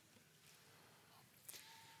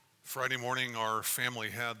Friday morning, our family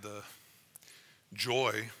had the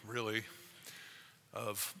joy, really,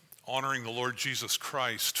 of honoring the Lord Jesus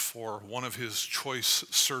Christ for one of his choice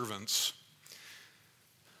servants.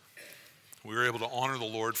 We were able to honor the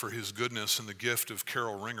Lord for his goodness and the gift of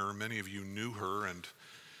Carol Ringer. Many of you knew her and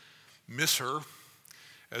miss her,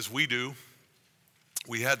 as we do.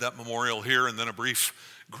 We had that memorial here and then a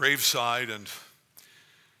brief graveside, and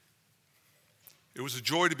it was a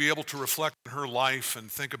joy to be able to reflect on her life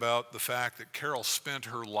and think about the fact that Carol spent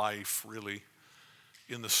her life really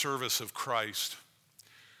in the service of Christ.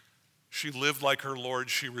 She lived like her Lord.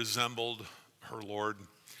 She resembled her Lord.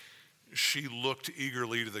 She looked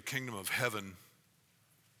eagerly to the kingdom of heaven.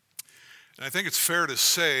 And I think it's fair to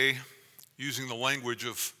say, using the language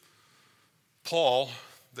of Paul,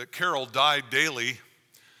 that Carol died daily,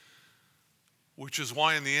 which is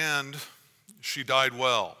why in the end she died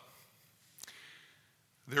well.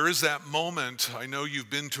 There is that moment, I know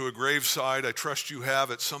you've been to a graveside, I trust you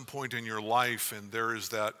have at some point in your life, and there is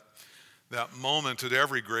that moment at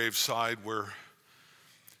every graveside where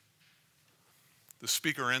the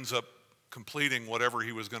speaker ends up completing whatever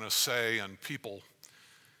he was going to say, and people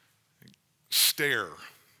stare,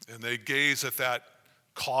 and they gaze at that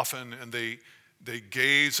coffin, and they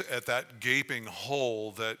gaze at that gaping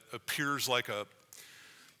hole that appears like a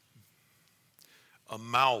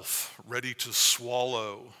mouth ready to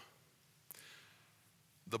swallow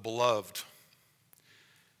the beloved.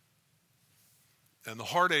 And the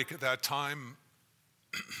heartache at that time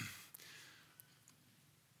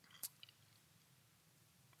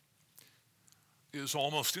is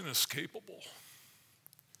almost inescapable.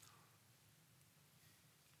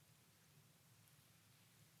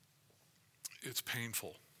 It's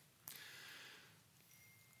painful.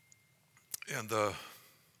 And the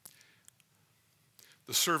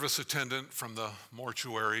service attendant from the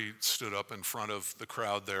mortuary stood up in front of the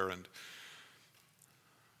crowd there, and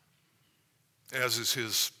as is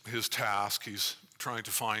his task, he's trying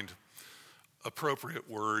to find appropriate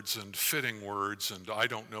words and fitting words, and I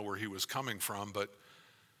don't know where he was coming from, but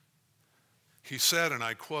he said, and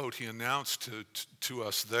I quote, he announced to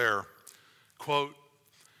us there, quote,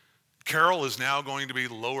 "Carol is now going to be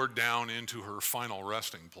lowered down into her final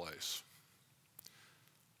resting place."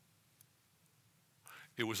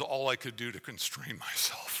 It was all I could do to constrain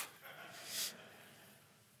myself.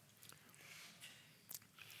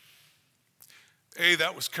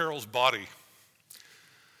 That was Carol's body.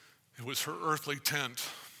 It was her earthly tent.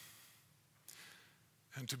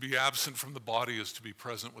 And to be absent from the body is to be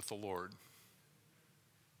present with the Lord.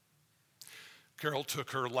 Carol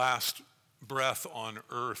took her last breath on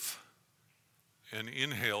earth and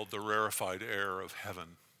inhaled the rarefied air of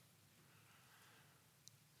heaven.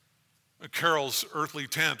 Carol's earthly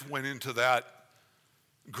tent went into that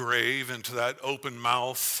grave, into that open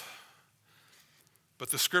mouth.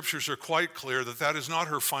 But the scriptures are quite clear that that is not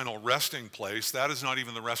her final resting place. That is not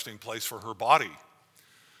even the resting place for her body.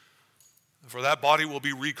 For that body will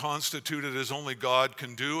be reconstituted as only God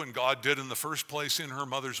can do, and God did in the first place in her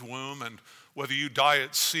mother's womb. And whether you die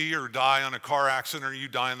at sea or die on a car accident or you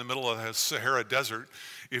die in the middle of the Sahara Desert,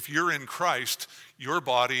 if you're in Christ, your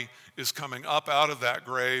body is coming up out of that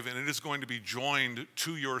grave, and it is going to be joined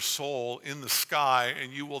to your soul in the sky,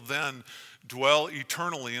 and you will then dwell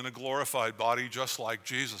eternally in a glorified body just like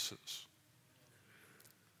Jesus's.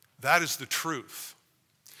 That is the truth.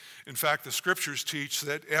 In fact, the scriptures teach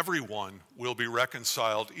that everyone will be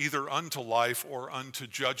reconciled either unto life or unto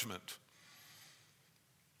judgment.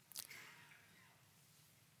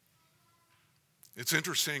 It's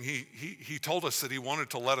interesting, he told us that he wanted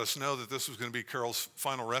to let us know that this was going to be Carol's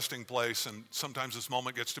final resting place, and sometimes this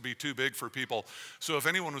moment gets to be too big for people. So if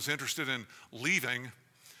anyone was interested in leaving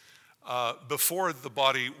before the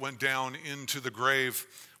body went down into the grave,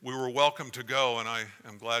 we were welcome to go, and I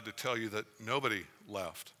am glad to tell you that nobody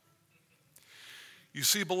left. You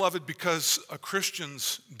see, beloved, because a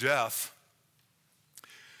Christian's death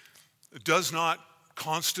does not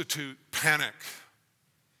constitute panic.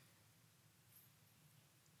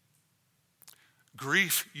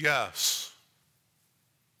 Grief, yes,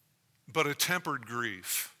 but a tempered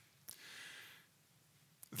grief.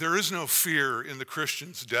 There is no fear in the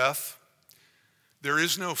Christian's death. There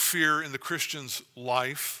is no fear in the Christian's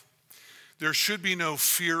life. There should be no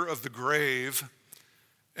fear of the grave,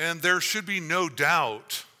 and there should be no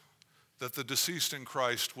doubt that the deceased in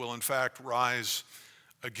Christ will in fact rise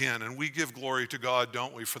again. And we give glory to God,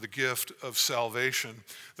 don't we, for the gift of salvation.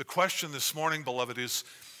 The question this morning, beloved, is,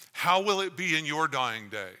 how will it be in your dying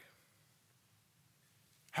day?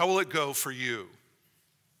 How will it go for you?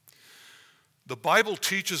 The Bible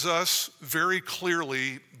teaches us very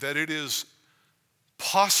clearly that it is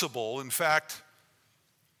possible. In fact,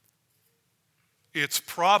 it's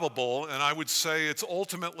probable, and I would say it's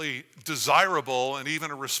ultimately desirable and even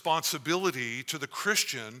a responsibility to the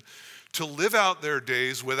Christian to live out their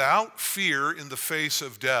days without fear in the face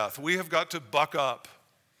of death. We have got to buck up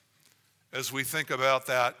as we think about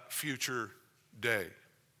that future day.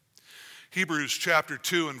 Hebrews chapter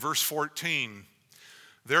 2 and verse 14.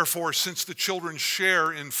 Therefore, since the children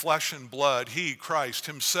share in flesh and blood, he, Christ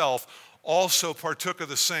himself, also partook of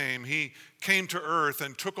the same. He came to earth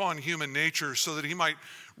and took on human nature so that he might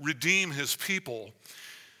redeem his people.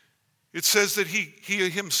 It says that he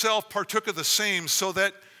himself partook of the same so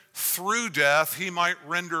that through death he might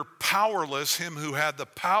render powerless him who had the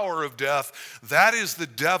power of death, that is the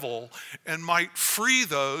devil, and might free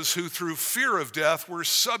those who through fear of death were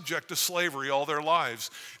subject to slavery all their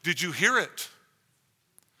lives. Did you hear it?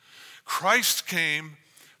 Christ came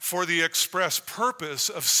for the express purpose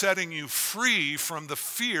of setting you free from the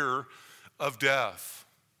fear of death.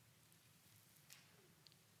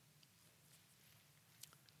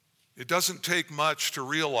 It doesn't take much to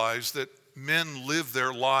realize that men live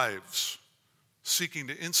their lives seeking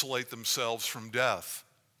to insulate themselves from death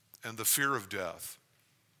and the fear of death.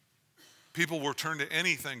 People will turn to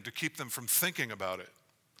anything to keep them from thinking about it.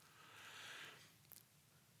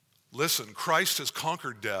 Listen, Christ has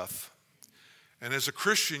conquered death. And as a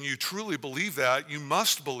Christian, you truly believe that. You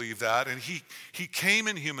must believe that. And he came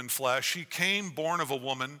in human flesh. He came born of a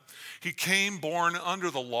woman. He came born under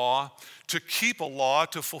the law to keep a law,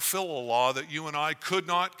 to fulfill a law that you and I could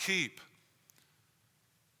not keep.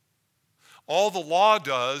 All the law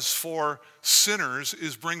does for sinners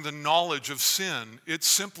is bring the knowledge of sin. It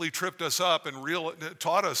simply tripped us up and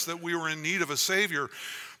taught us that we were in need of a Savior.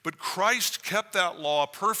 But Christ kept that law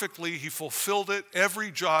perfectly. He fulfilled it, every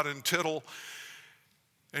jot and tittle.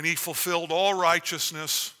 And he fulfilled all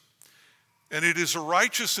righteousness. And it is a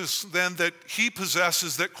righteousness then that he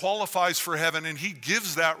possesses that qualifies for heaven, and he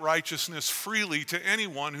gives that righteousness freely to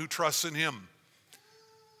anyone who trusts in him.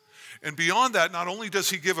 And beyond that, not only does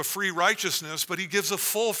he give a free righteousness, but he gives a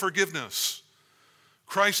full forgiveness.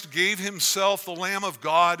 Christ gave himself, the Lamb of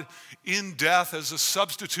God, in death as a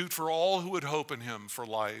substitute for all who would hope in him for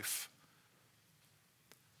life.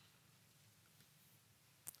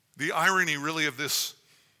 The irony really of this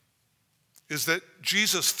is that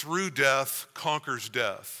Jesus, through death, conquers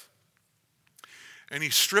death. And he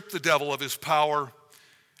stripped the devil of his power,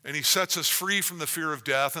 and he sets us free from the fear of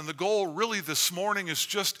death. And the goal really this morning is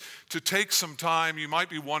just to take some time. You might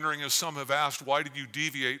be wondering, as some have asked, why did you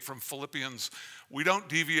deviate from Philippians? We don't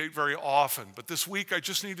deviate very often, but this week I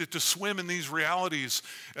just needed to swim in these realities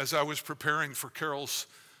as I was preparing for Carol's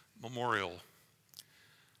memorial.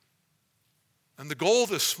 And the goal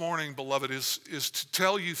this morning, beloved, is to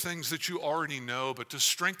tell you things that you already know, but to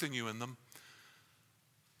strengthen you in them.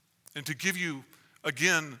 And to give you,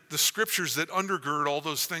 again, the scriptures that undergird all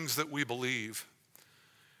those things that we believe.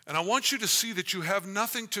 And I want you to see that you have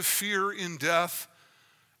nothing to fear in death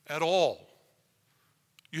at all.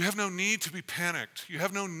 You have no need to be panicked. You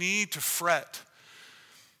have no need to fret.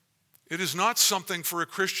 It is not something for a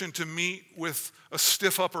Christian to meet with a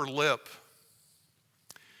stiff upper lip.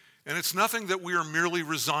 And it's nothing that we are merely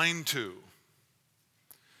resigned to.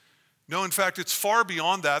 No, in fact, it's far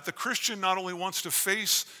beyond that. The Christian not only wants to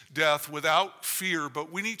face death without fear,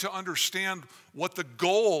 but we need to understand what the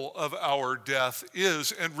goal of our death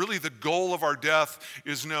is. And really the goal of our death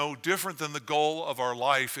is no different than the goal of our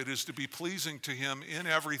life. It is to be pleasing to him in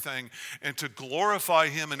everything and to glorify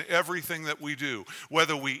him in everything that we do,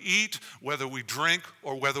 whether we eat, whether we drink,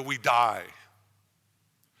 or whether we die.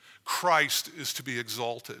 Christ is to be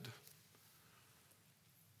exalted.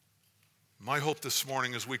 My hope this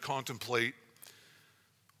morning as we contemplate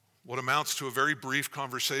what amounts to a very brief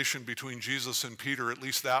conversation between Jesus and Peter, at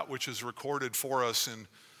least that which is recorded for us in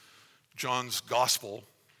John's gospel,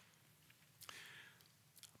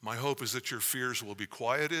 my hope is that your fears will be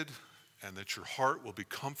quieted and that your heart will be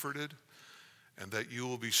comforted and that you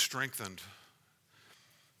will be strengthened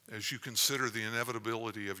as you consider the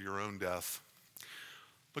inevitability of your own death.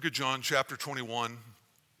 Look at John chapter 21.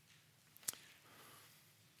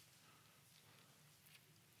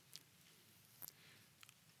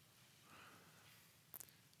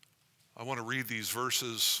 I want to read these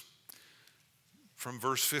verses from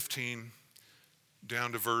verse 15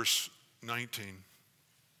 down to verse 19.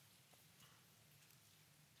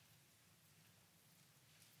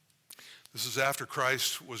 This is after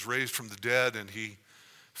Christ was raised from the dead, and he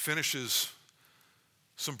finishes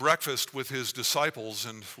some breakfast with his disciples,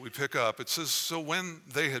 and we pick up. It says, so when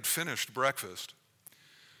they had finished breakfast,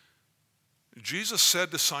 Jesus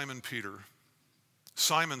said to Simon Peter,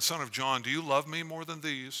 Simon, son of John, do you love me more than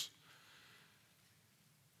these?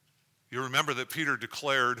 You remember that Peter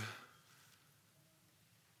declared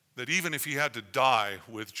that even if he had to die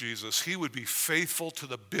with Jesus, he would be faithful to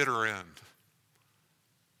the bitter end.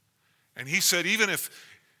 And he said, even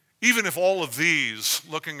if all of these,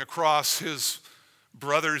 looking across his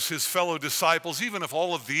brothers, his fellow disciples, even if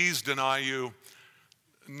all of these deny you,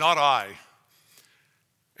 not I.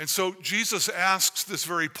 And so Jesus asks this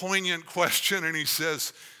very poignant question, and he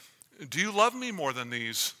says, do you love me more than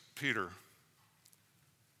these, Peter?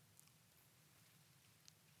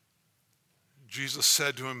 Jesus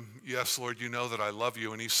said to him, yes, Lord, you know that I love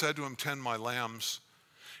you. And he said to him, tend my lambs.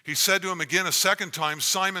 He said to him again a second time,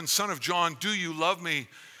 Simon, son of John, do you love me?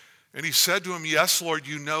 And he said to him, yes, Lord,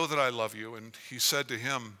 you know that I love you. And he said to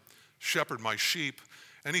him, shepherd my sheep.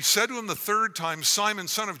 And he said to him the third time, Simon,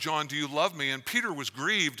 son of John, do you love me? And Peter was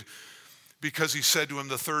grieved because he said to him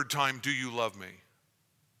the third time, do you love me?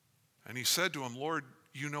 And he said to him, Lord,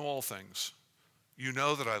 you know all things. You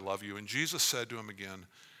know that I love you. And Jesus said to him again,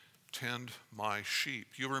 tend my sheep.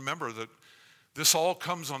 You remember that this all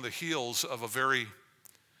comes on the heels of a very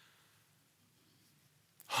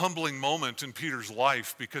humbling moment in Peter's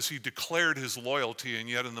life because he declared his loyalty, and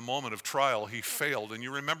yet in the moment of trial he failed. And you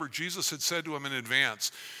remember Jesus had said to him in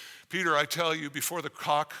advance, Peter, I tell you, before the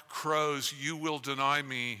cock crows, you will deny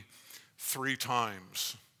me 3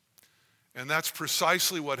 times. And that's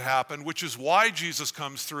precisely what happened, which is why Jesus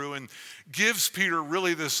comes through and gives Peter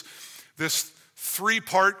really this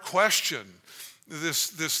 3-part question,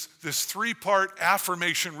 this 3-part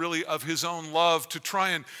affirmation really of his own love to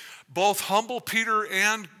try and both humble Peter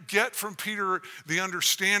and get from Peter the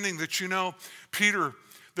understanding that, you know, Peter,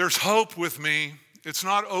 there's hope with me. It's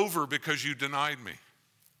not over because you denied me.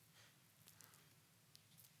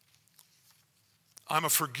 I'm a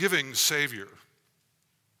forgiving Savior.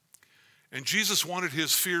 And Jesus wanted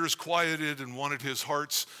his fears quieted and wanted his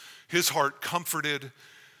heart comforted.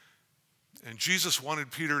 And Jesus wanted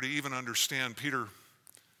Peter to even understand, Peter,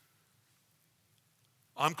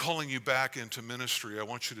 I'm calling you back into ministry. I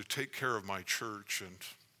want you to take care of my church. And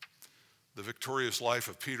the victorious life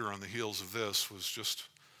of Peter on the heels of this was just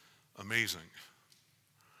amazing.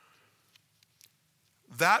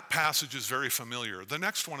 That passage is very familiar. The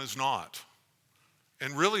next one is not.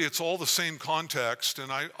 And really, it's all the same context.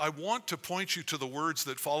 And I want to point you to the words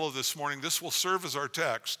that follow this morning. This will serve as our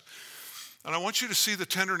text. And I want you to see the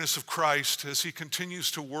tenderness of Christ as he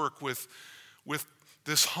continues to work with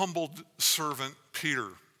this humbled servant, Peter.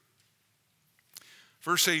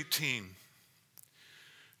 Verse 18,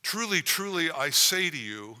 truly, truly, I say to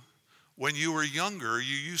you, when you were younger,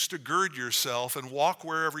 you used to gird yourself and walk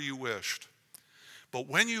wherever you wished. But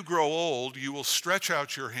when you grow old, you will stretch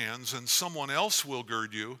out your hands, and someone else will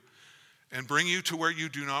gird you and bring you to where you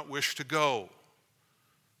do not wish to go.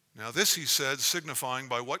 Now this he said, signifying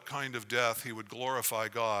by what kind of death he would glorify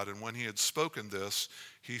God. And when he had spoken this,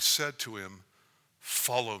 he said to him,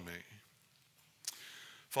 follow me.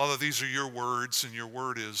 Father, these are your words, and your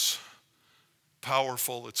word is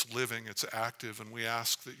powerful, it's living, it's active, and we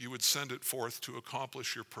ask that you would send it forth to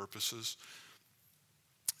accomplish your purposes.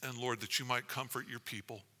 And Lord, that you might comfort your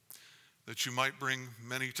people, that you might bring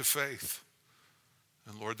many to faith.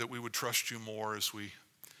 And Lord, that we would trust you more as we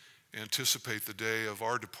anticipate the day of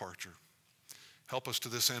our departure. Help us to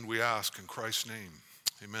this end, we ask, in Christ's name.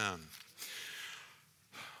 Amen.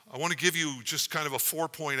 I want to give you just kind of a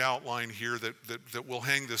 4-point outline here that we'll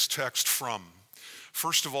hang this text from.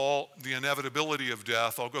 First of all, the inevitability of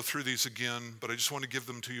death. I'll go through these again, but I just want to give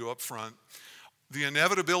them to you up front. The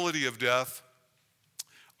inevitability of death,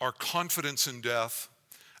 our confidence in death,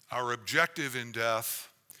 our objective in death,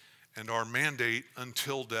 and our mandate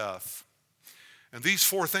until death. And these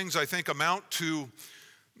 4 things, I think, amount to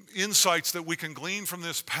insights that we can glean from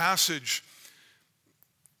this passage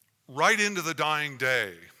right into the dying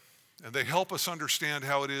day. And they help us understand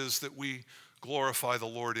how it is that we glorify the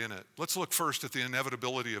Lord in it. Let's look first at the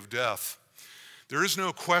inevitability of death. There is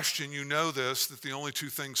no question, you know this, that the only 2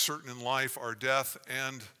 things certain in life are death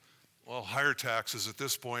and, well, higher taxes at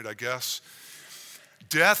this point, I guess.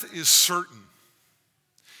 Death is certain.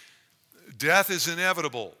 Death is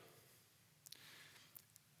inevitable.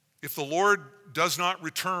 If the Lord does not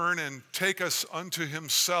return and take us unto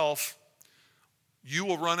himself, you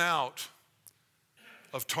will run out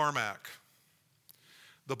of tarmac.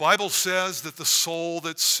 The Bible says that the soul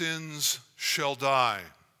that sins shall die.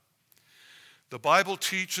 The Bible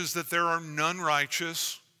teaches that there are none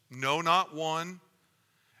righteous, no, not one,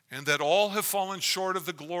 and that all have fallen short of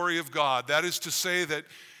the glory of God. That is to say that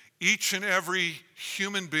each and every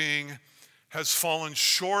human being has fallen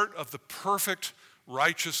short of the perfect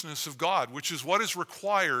righteousness of God, which is what is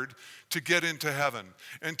required to get into heaven.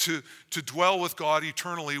 And to dwell with God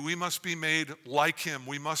eternally, we must be made like him.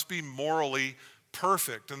 We must be morally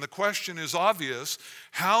perfect. And the question is obvious.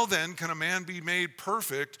 How then can a man be made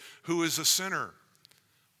perfect who is a sinner?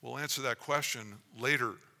 We'll answer that question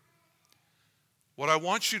later. What I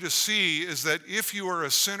want you to see is that if you are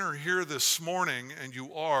a sinner here this morning, and you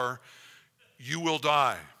will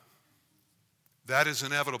die. That is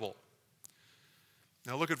inevitable.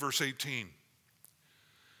 Now look at verse 18.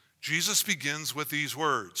 Jesus begins with these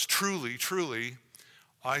words, "Truly, truly,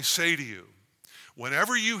 I say to you."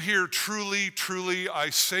 Whenever you hear "truly, truly, I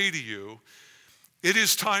say to you," it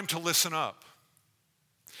is time to listen up.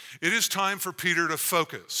 It is time for Peter to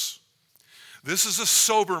focus. This is a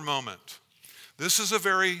sober moment. This is a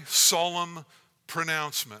very solemn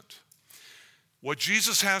pronouncement. What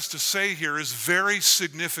Jesus has to say here is very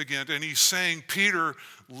significant, and he's saying, Peter,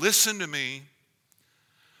 listen to me.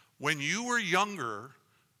 When you were younger,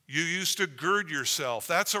 you used to gird yourself.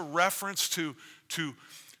 That's a reference to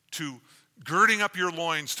girding up your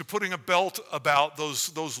loins, to putting a belt about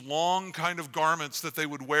those long kind of garments that they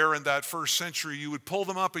would wear in that first century. You would pull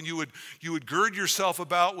them up and you would gird yourself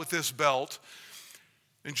about with this belt.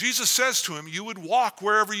 And Jesus says to him, you would walk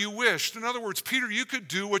wherever you wished. In other words, Peter, you could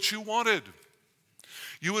do what you wanted.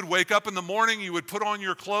 You would wake up in the morning, you would put on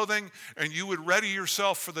your clothing, and you would ready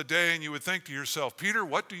yourself for the day, and you would think to yourself, Peter,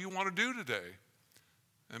 what do you want to do today?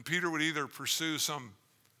 And Peter would either pursue some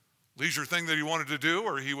leisure thing that he wanted to do,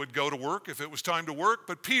 or he would go to work if it was time to work.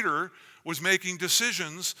 But Peter was making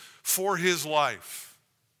decisions for his life.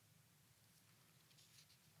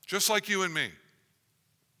 Just like you and me.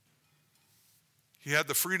 He had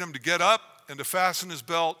the freedom to get up and to fasten his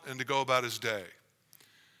belt and to go about his day.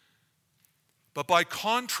 But by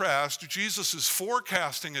contrast, Jesus is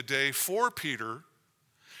forecasting a day for Peter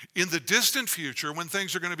in the distant future when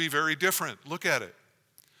things are going to be very different. Look at it.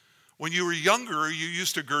 When you were younger, you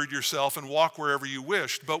used to gird yourself and walk wherever you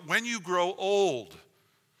wished. But when you grow old,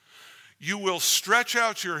 you will stretch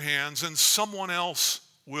out your hands and someone else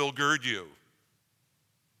will gird you.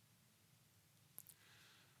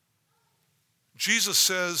 Jesus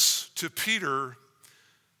says to Peter,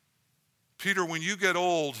 Peter, when you get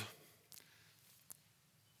old,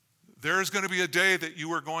 there is going to be a day that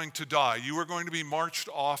you are going to die. You are going to be marched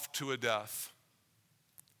off to a death.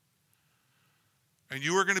 And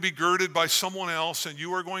you are going to be girded by someone else, and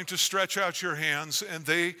you are going to stretch out your hands, and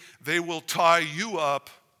they will tie you up,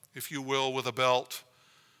 if you will, with a belt.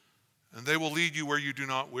 And they will lead you where you do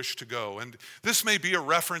not wish to go. And this may be a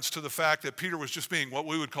reference to the fact that Peter was just being what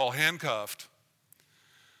we would call handcuffed.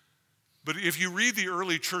 But if you read the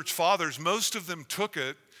early church fathers, most of them took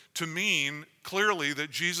it to mean clearly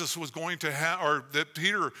that Jesus was going to have, or that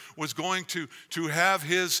Peter was going to have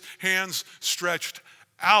his hands stretched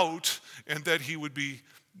out and that he would be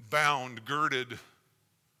bound, girded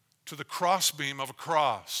to the crossbeam of a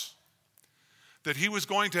cross. That he was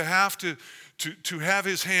going to have to have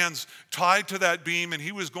his hands tied to that beam, and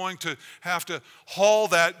he was going to have to haul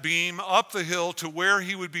that beam up the hill to where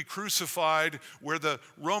he would be crucified, where the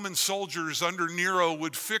Roman soldiers under Nero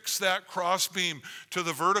would fix that crossbeam to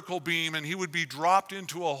the vertical beam, and he would be dropped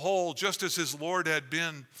into a hole just as his Lord had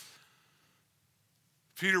been.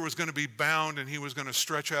 Peter was going to be bound, and he was going to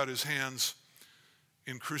stretch out his hands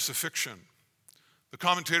in crucifixion. The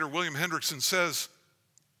commentator William Hendrickson says,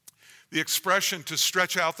 the expression to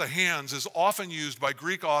stretch out the hands is often used by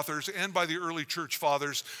Greek authors and by the early church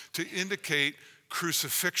fathers to indicate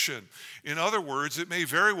crucifixion. In other words, it may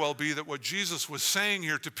very well be that what Jesus was saying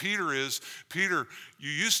here to Peter is, Peter, you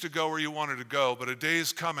used to go where you wanted to go, but a day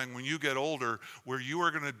is coming when you get older where you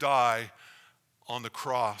are going to die on the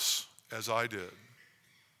cross as I did.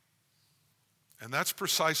 And that's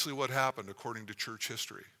precisely what happened according to church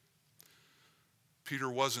history. Peter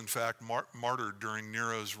was, in fact, martyred during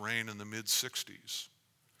Nero's reign in the mid-60s.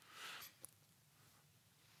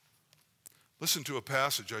 Listen to a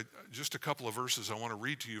passage, just a couple of verses I want to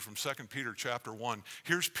read to you from 2 Peter chapter 1.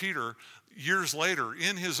 Here's Peter years later,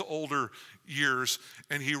 in his older years,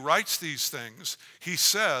 and he writes these things. He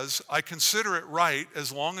says, I consider it right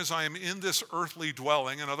as long as I am in this earthly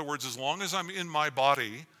dwelling, in other words, as long as I'm in my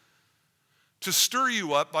body, to stir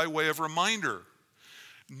you up by way of reminder,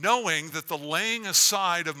 knowing that the laying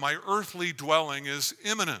aside of my earthly dwelling is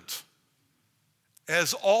imminent,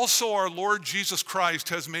 as also our Lord Jesus Christ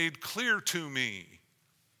has made clear to me.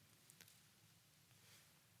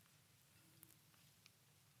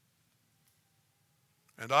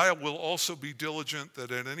 And I will also be diligent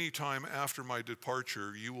that at any time after my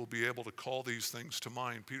departure, you will be able to call these things to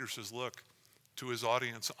mind. Peter says, look, to his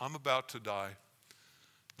audience, I'm about to die.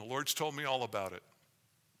 The Lord's told me all about it.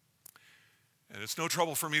 And it's no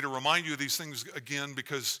trouble for me to remind you of these things again,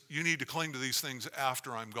 because you need to cling to these things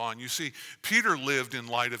after I'm gone. You see, Peter lived in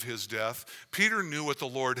light of his death. Peter knew what the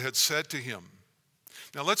Lord had said to him.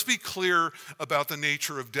 Now let's be clear about the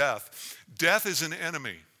nature of death. Death is an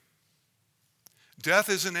enemy. Death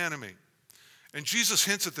is an enemy. And Jesus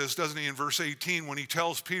hints at this, doesn't he, in verse 18, when he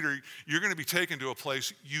tells Peter, you're going to be taken to a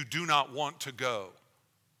place you do not want to go.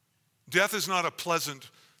 Death is not a pleasant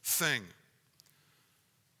thing.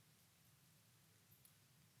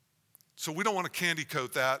 So we don't want to candy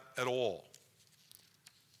coat that at all.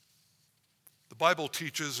 The Bible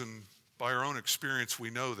teaches, and by our own experience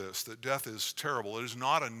we know this, that death is terrible. It is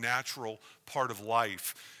not a natural part of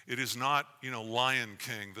life. It is not, Lion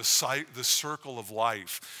King, the circle of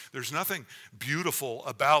life. There's nothing beautiful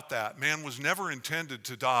about that. Man was never intended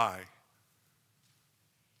to die.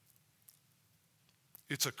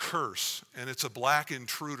 It's a curse, and it's a black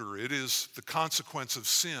intruder. It is the consequence of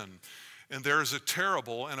sin. And there is a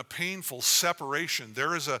terrible and a painful separation.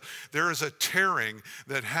 There is a tearing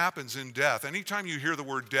that happens in death. Anytime you hear the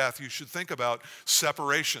word death, you should think about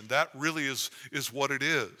separation. That really is what it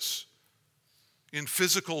is. In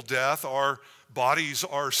physical death, our bodies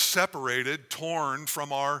are separated, torn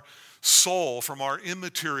from our soul, from our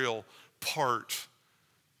immaterial part.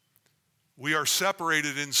 We are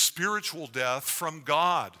separated in spiritual death from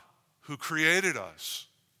God, who created us.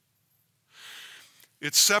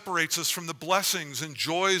 It separates us from the blessings and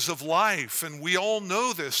joys of life. And we all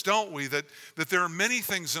know this, don't we? That there are many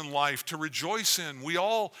things in life to rejoice in. We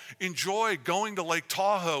all enjoy going to Lake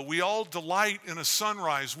Tahoe. We all delight in a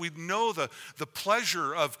sunrise. We know the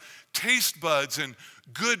pleasure of taste buds and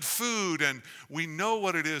good food. And we know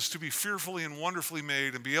what it is to be fearfully and wonderfully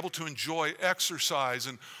made and be able to enjoy exercise.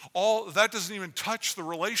 And all that doesn't even touch the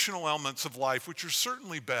relational elements of life, which are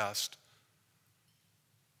certainly best.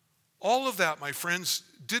 All of that, my friends,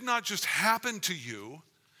 did not just happen to you.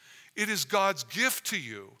 It is God's gift to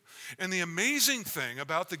you. And the amazing thing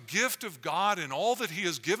about the gift of God and all that he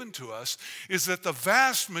has given to us is that the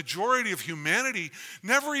vast majority of humanity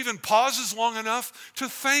never even pauses long enough to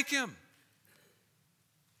thank him.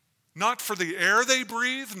 Not for the air they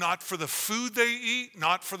breathe, not for the food they eat,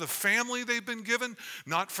 not for the family they've been given,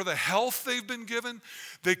 not for the health they've been given.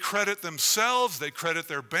 They credit themselves, they credit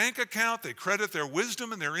their bank account, they credit their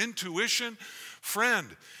wisdom and their intuition.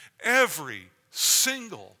 Friend, every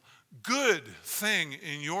single good thing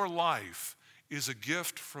in your life is a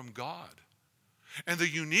gift from God. And the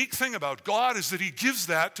unique thing about God is that he gives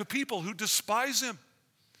that to people who despise him,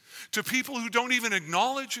 to people who don't even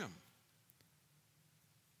acknowledge him.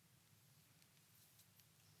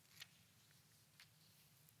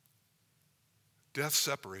 Death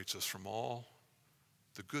separates us from all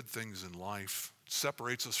the good things in life. It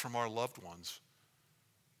separates us from our loved ones.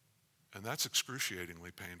 And that's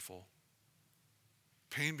excruciatingly painful.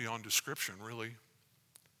 Pain beyond description, really,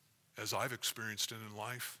 as I've experienced it in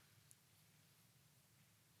life.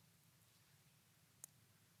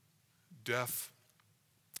 Death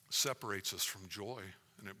separates us from joy,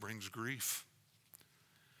 and it brings grief.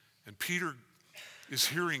 And Peter is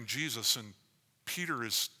hearing Jesus, and Peter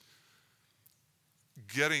is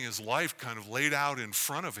getting his life kind of laid out in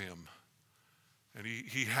front of him. And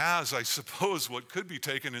he has, I suppose, what could be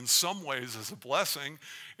taken in some ways as a blessing,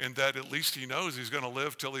 in that at least he knows he's going to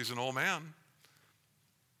live till he's an old man.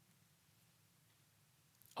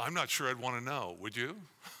 I'm not sure I'd want to know, would you?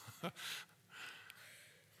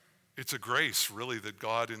 It's a grace, really, that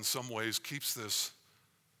God in some ways keeps this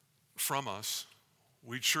from us.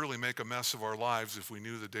 We'd surely make a mess of our lives if we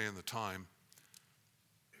knew the day and the time.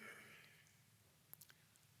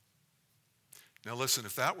 Now listen,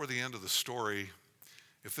 if that were the end of the story,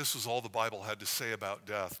 if this was all the Bible had to say about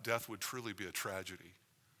death, death would truly be a tragedy.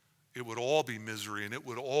 It would all be misery, and it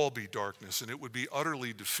would all be darkness, and it would be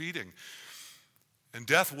utterly defeating. And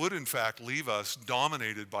death would, in fact, leave us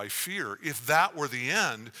dominated by fear if that were the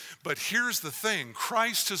end. But here's the thing,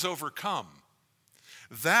 Christ has overcome.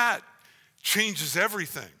 That changes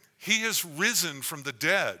everything. He has risen from the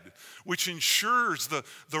dead, which ensures the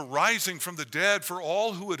rising from the dead for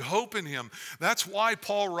all who would hope in him. That's why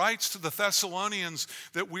Paul writes to the Thessalonians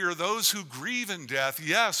that we are those who grieve in death,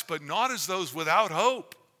 yes, but not as those without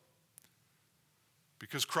hope.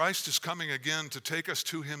 Because Christ is coming again to take us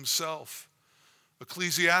to himself.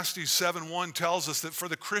 Ecclesiastes 7:1 tells us that for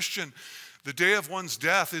the Christian, the day of one's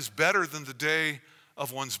death is better than the day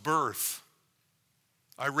of one's birth.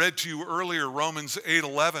 I read to you earlier, Romans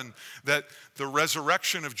 8:11, that the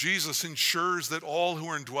resurrection of Jesus ensures that all who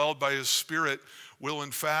are indwelled by his Spirit will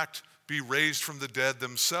in fact be raised from the dead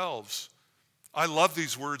themselves. I love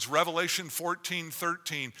these words. Revelation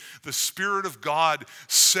 14:13. The Spirit of God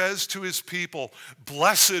says to his people,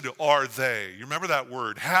 blessed are they. You remember that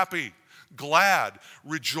word? Happy, glad,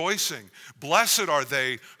 rejoicing. Blessed are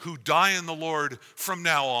they who die in the Lord from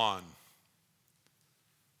now on.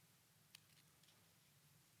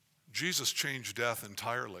 Jesus changed death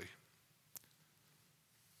entirely.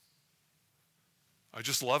 I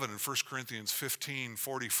just love it in 1 Corinthians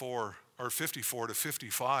 15:44 or 54 to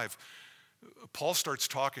 55. Paul starts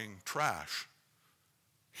talking trash.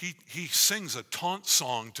 He sings a taunt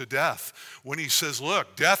song to death when he says,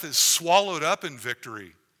 look, death is swallowed up in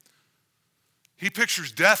victory. He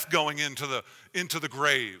pictures death going into the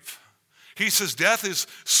grave. He says, death is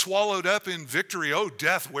swallowed up in victory. Oh,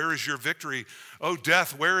 death, where is your victory? Oh,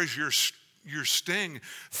 death, where is your sting?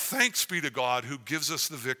 Thanks be to God who gives us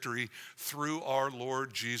the victory through our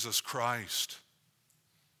Lord Jesus Christ.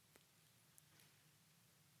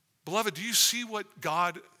 Beloved, do you see what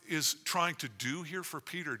God is trying to do here for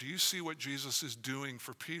Peter? Do you see what Jesus is doing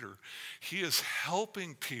for Peter? He is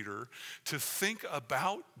helping Peter to think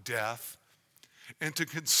about death and to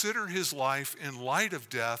consider his life in light of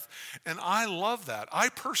death. And I love that. I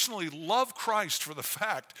personally love Christ for the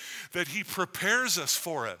fact that he prepares us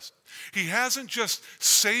for us. He hasn't just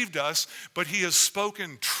saved us, but he has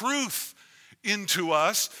spoken truth into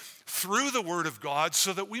us through the word of God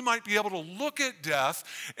so that we might be able to look at death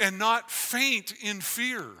and not faint in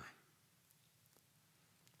fear.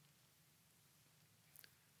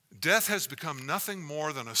 Death has become nothing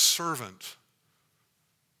more than a servant,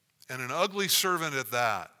 and an ugly servant at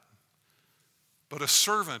that, but a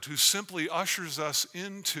servant who simply ushers us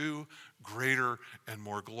into greater and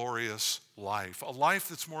more glorious life, a life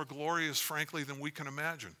that's more glorious, frankly, than we can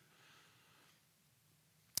imagine.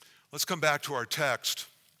 Let's come back to our text.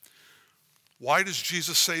 Why does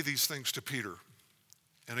Jesus say these things to Peter?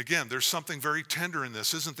 And again, there's something very tender in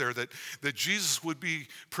this, isn't there? That Jesus would be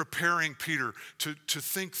preparing Peter to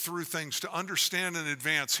think through things, to understand in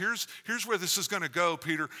advance. Here's where this is going to go,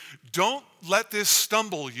 Peter. Don't let this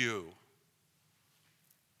stumble you.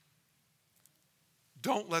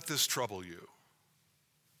 Don't let this trouble you.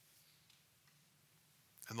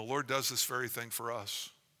 And the Lord does this very thing for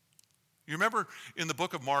us. You remember in the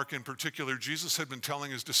book of Mark in particular, Jesus had been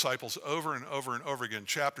telling his disciples over and over and over again,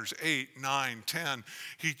 chapters 8, 9, 10.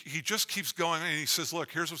 He just keeps going and he says, look,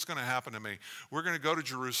 here's what's going to happen to me. We're going to go to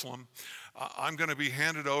Jerusalem. I'm going to be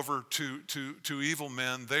handed over to evil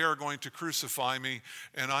men. They are going to crucify me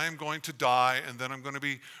and I am going to die and then I'm going to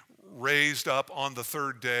be raised up on the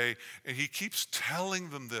third day. And he keeps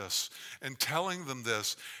telling them this and telling them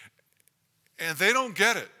this. And they don't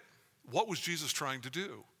get it. What was Jesus trying to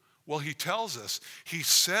do? Well, he tells us, he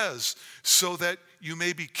says, so that you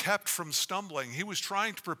may be kept from stumbling. He was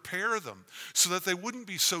trying to prepare them so that they wouldn't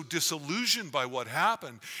be so disillusioned by what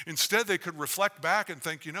happened. Instead, they could reflect back and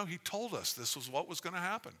think, he told us this was what was going to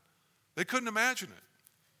happen. They couldn't imagine it.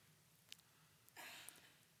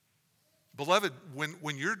 Beloved,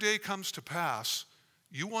 when your day comes to pass,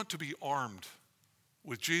 you want to be armed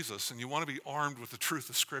with Jesus and you want to be armed with the truth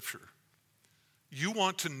of Scripture. You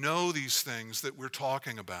want to know these things that we're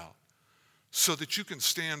talking about so that you can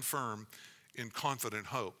stand firm in confident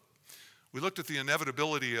hope. We looked at the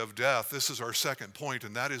inevitability of death. This is our second point,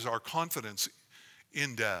 and that is our confidence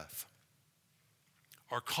in death.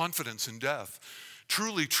 Our confidence in death.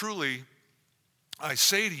 Truly, truly, I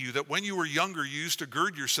say to you that when you were younger, you used to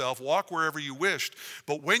gird yourself, walk wherever you wished.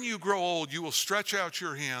 But when you grow old, you will stretch out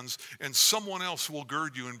your hands and someone else will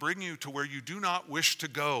gird you and bring you to where you do not wish to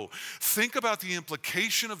go. Think about the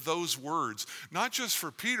implication of those words, not just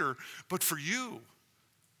for Peter, but for you.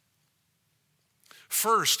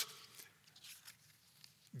 First,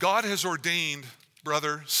 God has ordained,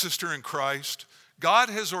 brother, sister in Christ, God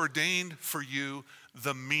has ordained for you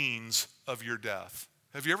the means of your death.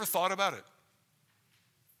 Have you ever thought about it?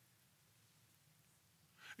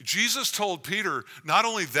 Jesus told Peter not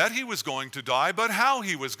only that he was going to die, but how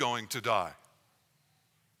he was going to die.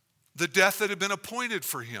 The death that had been appointed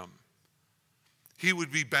for him. He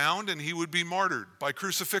would be bound and he would be martyred by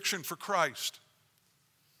crucifixion for Christ.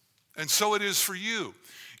 And so it is for you.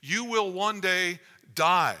 You will one day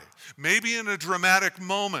die. Maybe in a dramatic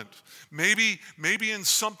moment. Maybe in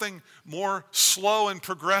something more slow and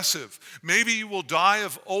progressive. Maybe you will die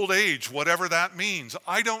of old age, whatever that means.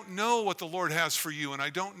 I don't know what the Lord has for you, and I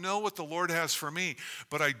don't know what the Lord has for me.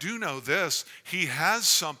 But I do know this. He has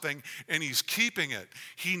something, and he's keeping it.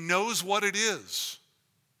 He knows what it is.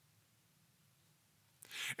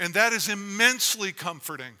 And that is immensely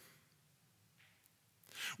comforting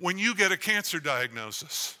when you get a cancer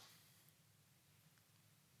diagnosis.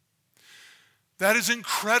 That is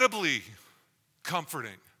incredibly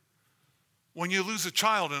comforting. When you lose a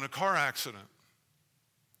child in a car accident,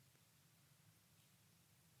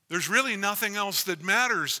 there's really nothing else that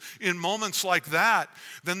matters in moments like that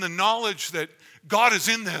than the knowledge that God is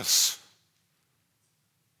in this.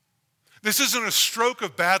 This isn't a stroke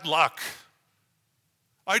of bad luck.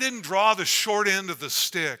 I didn't draw the short end of the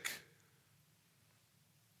stick.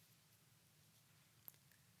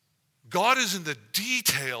 God is in the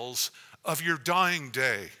details of your dying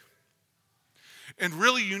day. And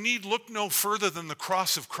really, you need look no further than the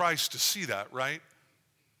cross of Christ to see that, right?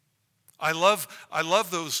 I love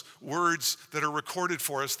those words that are recorded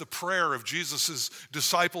for us, the prayer of Jesus'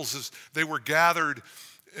 disciples as they were gathered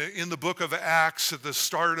in the book of Acts at the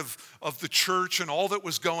start of the church and all that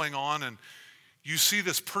was going on. And you see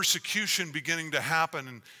this persecution beginning to happen,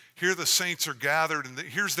 and here the saints are gathered, and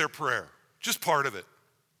here's their prayer, just part of it.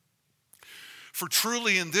 For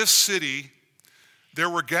truly in this city there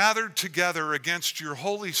were gathered together against your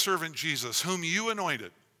holy servant Jesus, whom you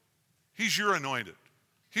anointed. He's your anointed.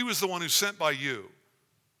 He was the one who's sent by you.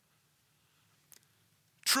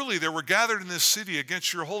 Truly, there were gathered in this city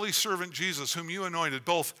against your holy servant Jesus, whom you anointed,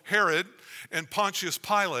 both Herod and Pontius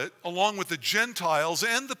Pilate, along with the Gentiles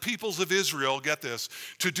and the peoples of Israel, get this,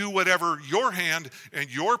 to do whatever your hand and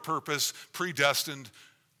your purpose predestined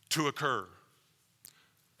to occur.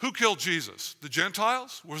 Who killed Jesus? The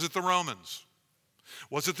Gentiles? Was it the Romans?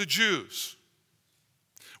 Was it the Jews?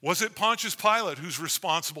 Was it Pontius Pilate who's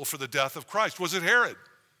responsible for the death of Christ? Was it Herod?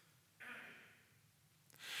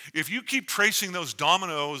 If you keep tracing those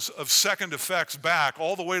dominoes of second effects back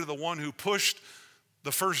all the way to the one who pushed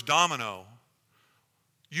the first domino,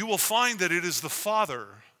 you will find that it is the Father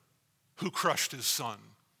who crushed his Son.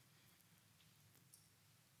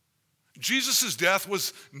 Jesus' death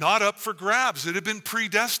was not up for grabs. It had been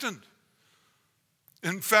predestined.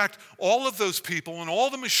 In fact, all of those people and all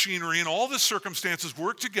the machinery and all the circumstances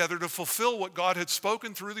worked together to fulfill what God had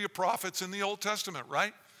spoken through the prophets in the Old Testament,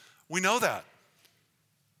 right? We know that.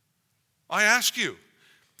 I ask you,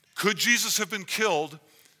 could Jesus have been killed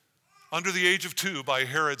under the age of 2 by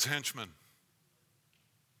Herod's henchmen?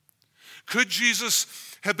 Could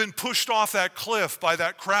Jesus have been pushed off that cliff by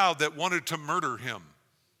that crowd that wanted to murder him?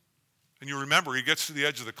 And you remember, he gets to the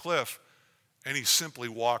edge of the cliff and he simply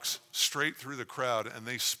walks straight through the crowd and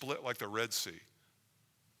they split like the Red Sea.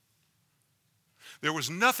 There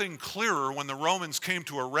was nothing clearer when the Romans came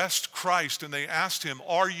to arrest Christ and they asked him,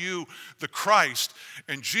 "Are you the Christ?"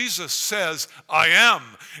 And Jesus says, "I am."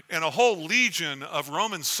 And a whole legion of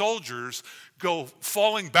Roman soldiers go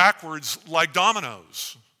falling backwards like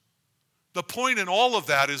dominoes. The point in all of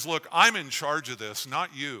that is, look, I'm in charge of this,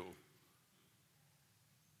 not you.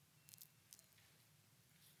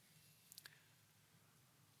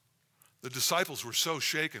 The disciples were so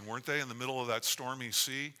shaken, weren't they, in the middle of that stormy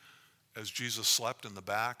sea? As Jesus slept in the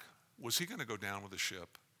back, was he going to go down with the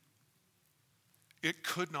ship? It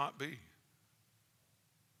could not be.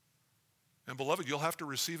 And beloved, you'll have to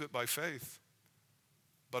receive it by faith.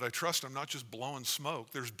 But I trust I'm not just blowing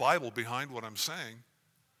smoke. There's Bible behind what I'm saying.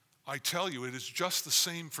 I tell you, it is just the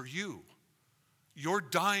same for you. Your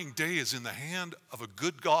dying day is in the hand of a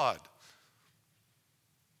good God.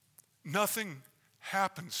 Nothing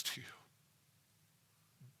happens to you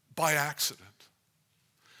by accident.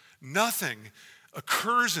 Nothing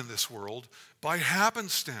occurs in this world by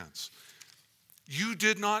happenstance. You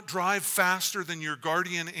did not drive faster than your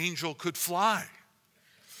guardian angel could fly.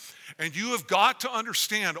 And you have got to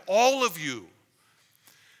understand, all of you,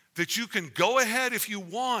 that you can go ahead if you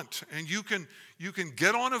want and you can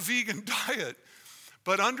get on a vegan diet,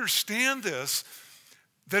 but understand this,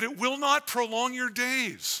 that it will not prolong your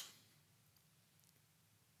days.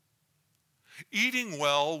 Eating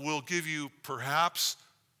well will give you perhaps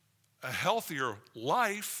a healthier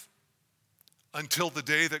life until the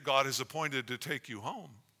day that God has appointed to take you home.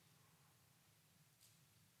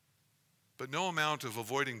 But no amount of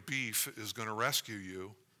avoiding beef is going to rescue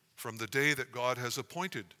you from the day that God has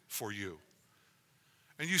appointed for you.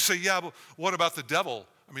 And you say, yeah, but what about the devil?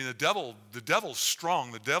 I mean, the devil's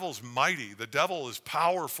strong, the devil's mighty, the devil is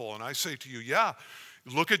powerful. And I say to you, yeah,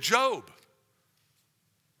 look at Job.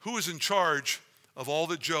 Who is in charge of all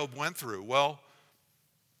that Job went through? Well,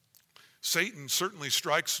 Satan certainly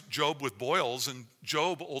strikes Job with boils, and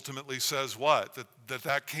Job ultimately says what?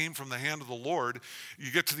 that came from the hand of the Lord.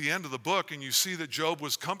 You get to the end of the book and you see that Job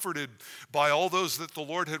was comforted by all those that the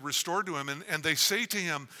Lord had restored to him. And they say to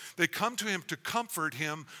him, they come to him to comfort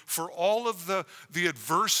him for all of the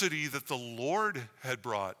adversity that the Lord had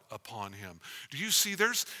brought upon him. Do you see,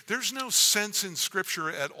 there's no sense in Scripture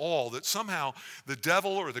at all that somehow the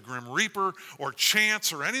devil or the Grim Reaper or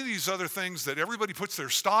chance or any of these other things that everybody puts their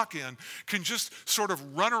stock in can just sort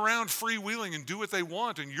of run around freewheeling and do what they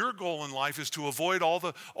want, and your goal in life is to avoid all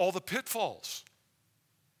the pitfalls.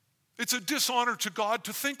 It's a dishonor to God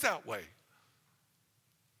to think that way,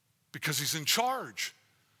 because he's in charge,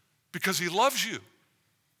 because he loves you.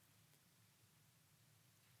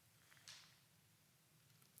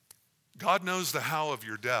 God knows the how of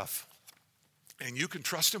your death, and you can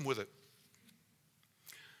trust him with it.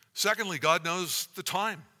 Secondly, God knows the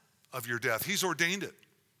time of your death. He's ordained it.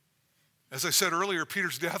 As I said earlier,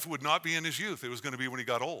 Peter's death would not be in his youth. It was going to be when he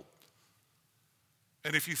got old.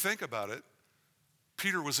 And if you think about it,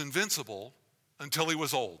 Peter was invincible until he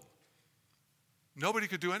was old. Nobody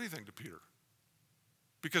could do anything to Peter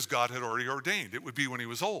because God had already ordained it would be when he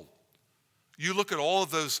was old. You look at all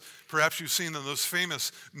of those, perhaps you've seen them, those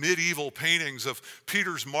famous medieval paintings of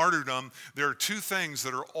Peter's martyrdom. There are two things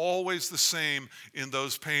that are always the same in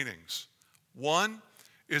those paintings. One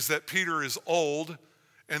is that Peter is old,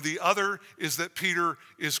 and the other is that Peter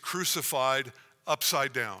is crucified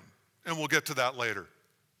upside down. And we'll get to that later.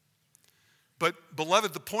 But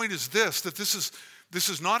beloved, the point is this, that this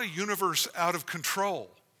is not a universe out of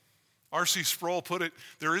control. R.C. Sproul put it,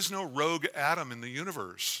 there is no rogue atom in the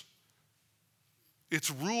universe. It's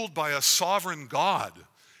ruled by a sovereign God,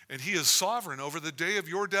 and he is sovereign over the day of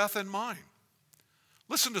your death and mine.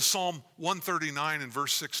 Listen to Psalm 139 and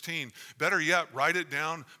verse 16. Better yet, write it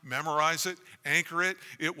down, memorize it, anchor it.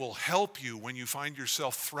 It will help you when you find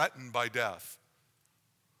yourself threatened by death.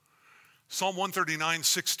 Psalm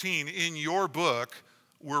 139:16, in your book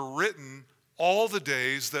were written all the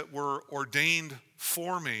days that were ordained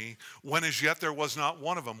for me, when as yet there was not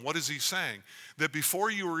one of them. What is he saying? That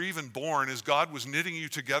before you were even born, as God was knitting you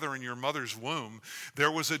together in your mother's womb,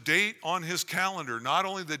 there was a date on his calendar, not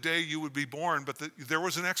only the day you would be born, but there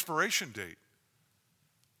was an expiration date.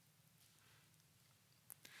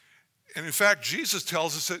 And in fact, Jesus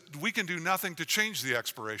tells us that we can do nothing to change the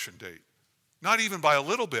expiration date. Not even by a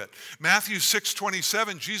little bit. Matthew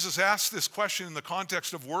 6:27, Jesus asks this question in the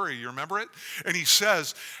context of worry. You remember it? And he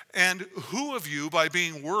says, and who of you, by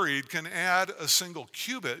being worried, can add a single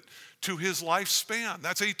cubit to his lifespan?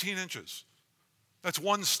 That's 18 inches. That's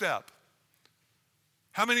one step.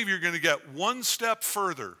 How many of you are going to get one step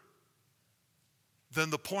further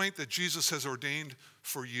than the point that Jesus has ordained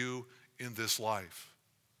for you in this life?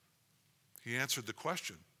 He answered the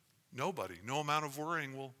question. Nobody. No amount of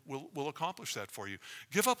worrying will accomplish that for you.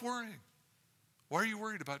 Give up worrying. Why are you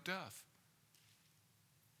worried about death?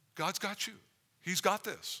 God's got you. He's got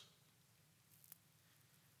this.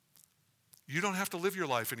 You don't have to live your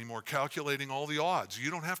life anymore calculating all the odds. You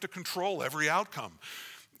don't have to control every outcome.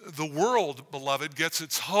 The world, beloved, gets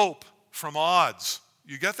its hope from odds.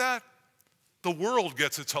 You get that? The world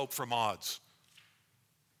gets its hope from odds.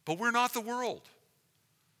 But we're not the world.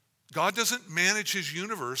 God doesn't manage his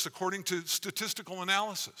universe according to statistical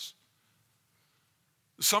analysis.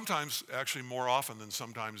 Sometimes, actually more often than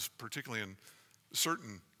sometimes, particularly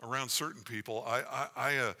around certain people,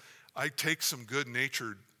 I take some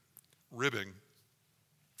good-natured ribbing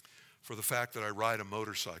for the fact that I ride a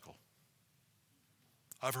motorcycle.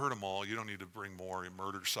 I've heard them all. You don't need to bring more. A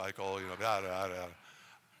motorcycle,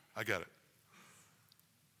 I get it.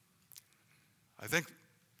 I think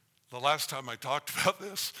the last time I talked about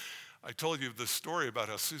this, I told you this story about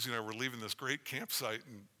how Susie and I were leaving this great campsite,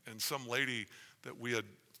 and some lady that we had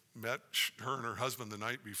met, her and her husband, the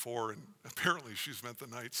night before, and apparently she spent the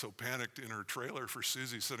night so panicked in her trailer for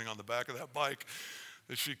Susie sitting on the back of that bike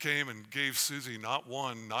that she came and gave Susie not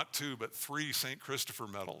one, not two, but 3 St. Christopher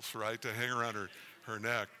medals, right, to hang around her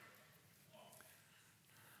neck.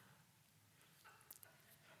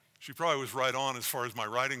 She probably was right on as far as my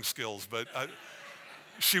riding skills, but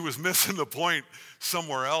she was missing the point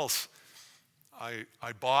somewhere else.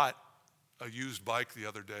 I bought a used bike the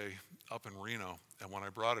other day up in Reno, and when I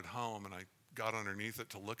brought it home and I got underneath it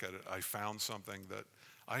to look at it, I found something that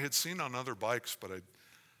I had seen on other bikes, but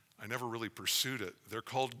I never really pursued it. They're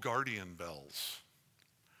called guardian bells.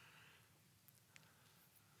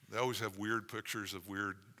 They always have weird pictures of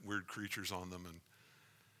weird creatures on them, and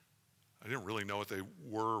I didn't really know what they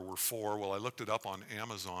were for. Well, I looked it up on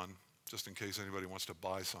Amazon, just in case anybody wants to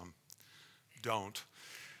buy some. Don't.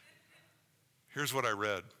 Here's what I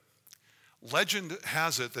read. Legend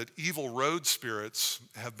has it that evil road spirits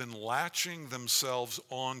have been latching themselves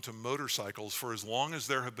onto motorcycles for as long as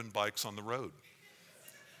there have been bikes on the road.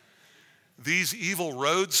 These evil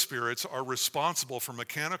road spirits are responsible for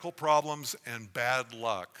mechanical problems and bad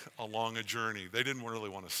luck along a journey. They didn't really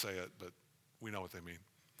want to say it, but we know what they mean.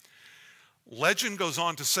 Legend goes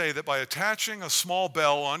on to say that by attaching a small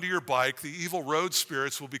bell onto your bike, the evil road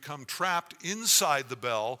spirits will become trapped inside the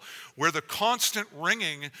bell, where the constant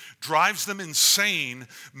ringing drives them insane,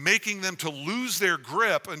 making them to lose their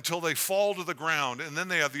grip until they fall to the ground. And then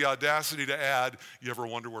they have the audacity to add, you ever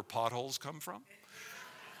wonder where potholes come from?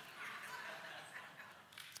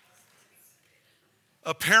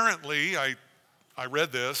 Apparently, I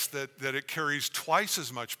read this, that it carries twice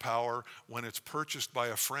as much power when it's purchased by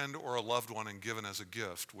a friend or a loved one and given as a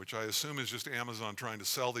gift, which I assume is just Amazon trying to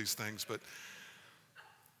sell these things. But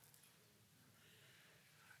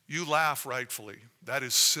you laugh rightfully. That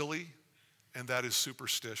is silly and that is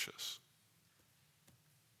superstitious.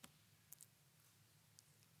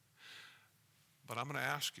 But I'm going to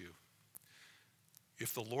ask you,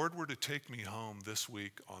 if the Lord were to take me home this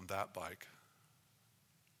week on that bike,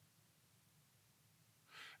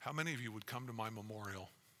 how many of you would come to my memorial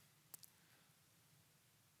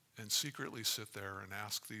and secretly sit there and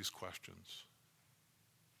ask these questions?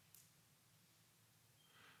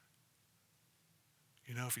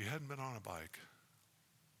 You know, if he hadn't been on a bike,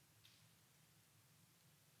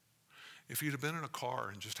 if he'd have been in a car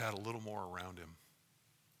and just had a little more around him,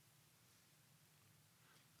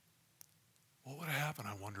 what would have happened,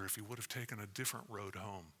 I wonder, if he would have taken a different road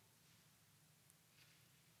home?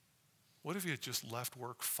 What if he had just left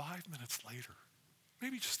work 5 minutes later?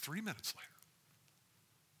 Maybe just 3 minutes later?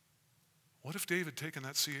 What if Dave had taken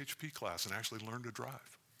that CHP class and actually learned to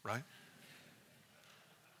drive, right?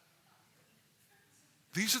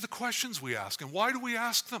 These are the questions we ask. And why do we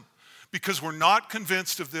ask them? Because we're not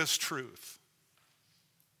convinced of this truth.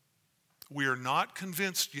 We are not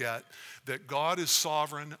convinced yet that God is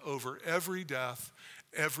sovereign over every death,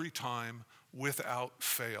 every time, without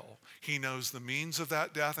fail. He knows the means of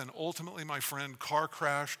that death, and ultimately, my friend, car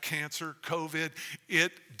crash, cancer, COVID,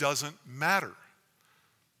 it doesn't matter.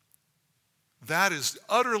 That is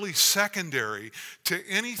utterly secondary to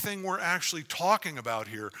anything we're actually talking about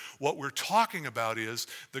here. What we're talking about is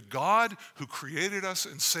the God who created us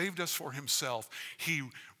and saved us for himself. He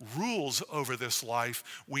rules over this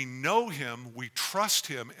life. We know him, we trust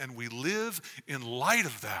him, and we live in light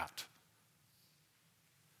of that.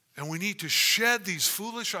 And we need to shed these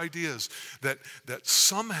foolish ideas that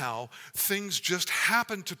somehow things just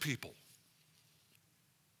happen to people.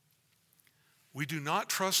 We do not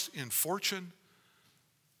trust in fortune.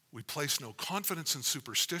 We place no confidence in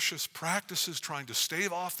superstitious practices trying to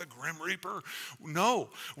stave off the grim reaper. No,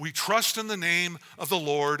 we trust in the name of the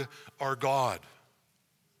Lord our God.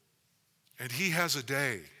 And he has a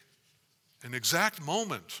day, an exact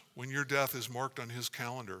moment when your death is marked on his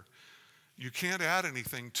calendar. You can't add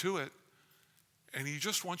anything to it, and he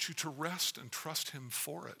just wants you to rest and trust him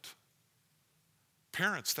for it.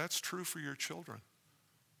 Parents, that's true for your children.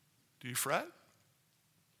 Do you fret?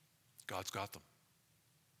 God's got them.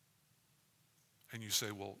 And you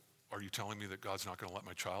say, well, are you telling me that God's not going to let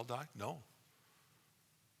my child die? No.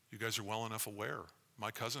 You guys are well enough aware. My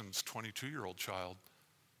cousin's 22-year-old child,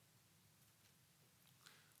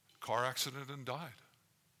 car accident and died.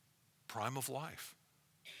 Prime of life.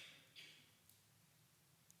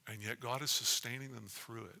 And yet God is sustaining them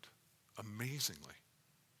through it. Amazingly.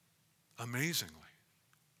 Amazingly.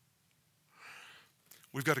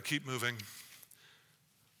 We've got to keep moving.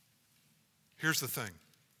 Here's the thing.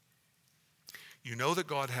 You know that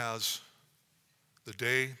God has the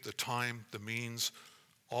day, the time, the means,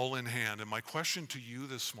 all in hand. And my question to you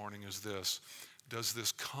this morning is this. Does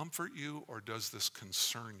this comfort you or does this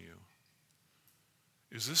concern you?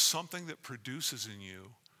 Is this something that produces in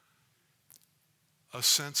you a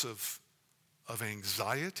sense of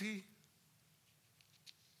anxiety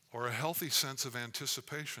or a healthy sense of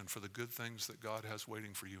anticipation for the good things that God has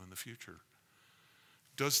waiting for you in the future?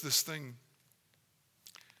 Does this thing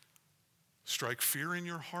strike fear in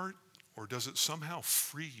your heart, or does it somehow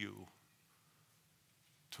free you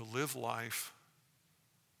to live life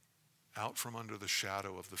out from under the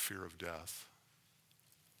shadow of the fear of death?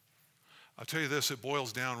 I'll tell you this, it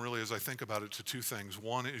boils down really, as I think about it, to two things.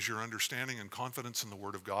 One is your understanding and confidence in the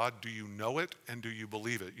Word of God. Do you know it and do you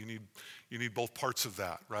believe it? You need both parts of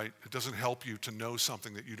that, right? It doesn't help you to know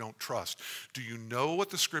something that you don't trust. Do you know what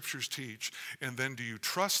the Scriptures teach, and then do you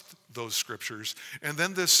trust those Scriptures? And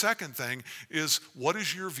then this second thing is, what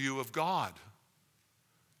is your view of God?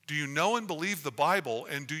 Do you know and believe the Bible,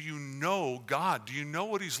 and do you know God? Do you know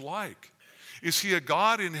what he's like? Is he a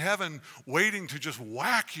God in heaven waiting to just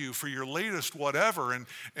whack you for your latest whatever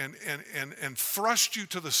and thrust you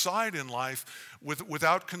to the side in life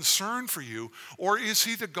without concern for you? Or is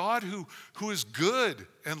he the God who is good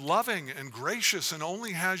and loving and gracious and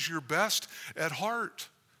only has your best at heart?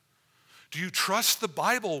 Do you trust the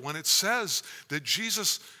Bible when it says that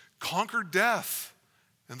Jesus conquered death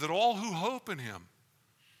and that all who hope in him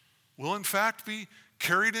will in fact be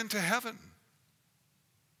carried into heaven?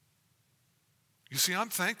 You see, I'm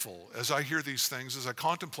thankful as I hear these things, as I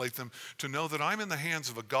contemplate them, to know that I'm in the hands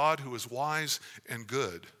of a God who is wise and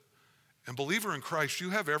good. And believer in Christ, you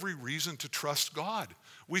have every reason to trust God.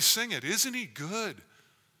 We sing it, isn't he good?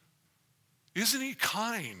 Isn't he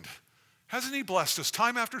kind? Hasn't he blessed us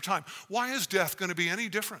time after time? Why is death going to be any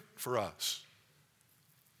different for us?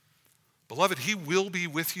 Beloved, he will be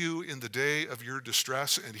with you in the day of your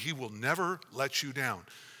distress, and he will never let you down.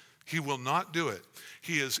 He will not do it.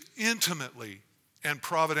 He is intimately and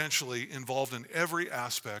providentially involved in every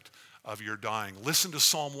aspect of your dying. Listen to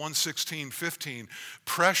Psalm 116:15.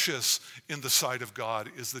 Precious in the sight of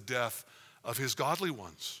God is the death of his godly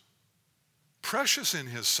ones. Precious in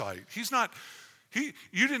his sight.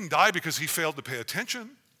 You didn't die because he failed to pay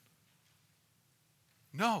attention.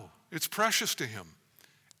 No, it's precious to him.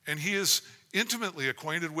 And he is intimately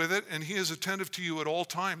acquainted with it, and he is attentive to you at all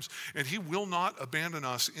times, and he will not abandon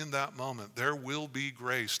us in that moment. There will be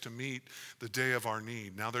grace to meet the day of our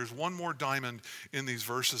need. Now, there's one more diamond in these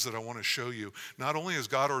verses that I want to show you. Not only has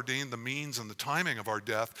God ordained the means and the timing of our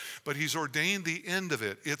death, but he's ordained the end of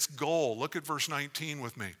it, its goal. Look at verse 19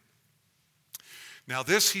 with me. Now,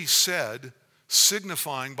 this he said,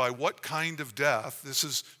 signifying by what kind of death. This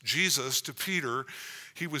is Jesus to Peter.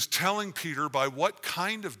 He was telling Peter by what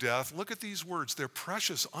kind of death. Look at these words. They're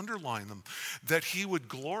precious. Underline them. That he would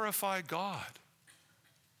glorify God.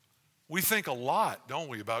 We think a lot, don't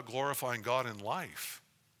we, about glorifying God in life.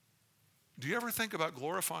 Do you ever think about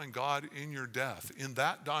glorifying God in your death, in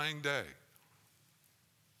that dying day?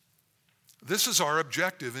 This is our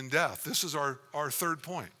objective in death. This is our third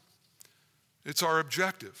point. It's our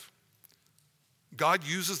objective. God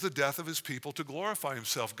uses the death of his people to glorify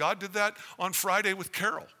himself. God did that on Friday with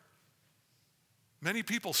Carol. Many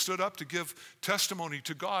people stood up to give testimony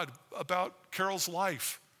to God about Carol's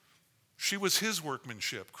life. She was his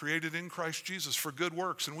workmanship, created in Christ Jesus for good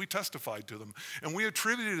works, and we testified to them. And we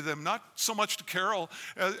attributed them not so much to Carol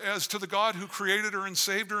as to the God who created her and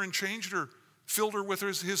saved her and changed her, filled her with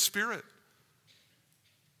his Spirit.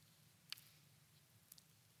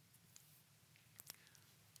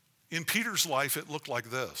 In Peter's life, it looked like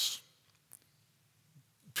this.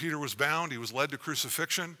 Peter was bound. He was led to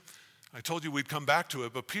crucifixion. I told you we'd come back to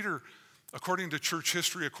it, but Peter, according to church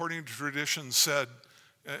history, according to tradition, said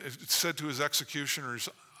to his executioners,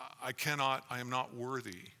 I am not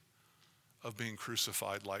worthy of being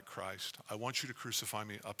crucified like Christ. I want you to crucify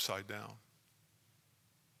me upside down.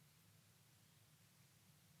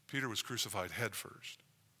 Peter was crucified head first.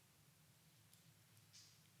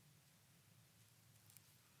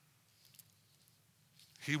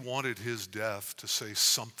 He wanted his death to say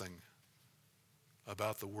something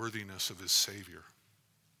about the worthiness of his Savior.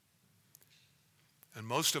 And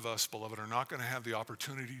most of us, beloved, are not going to have the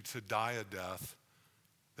opportunity to die a death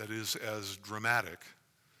that is as dramatic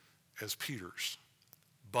as Peter's.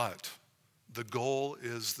 But the goal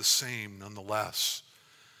is the same nonetheless.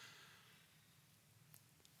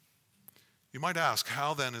 You might ask,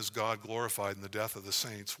 how then is God glorified in the death of the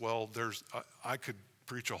saints? Well, I could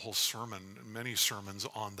preach a whole sermon, many sermons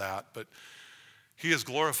on that, but he is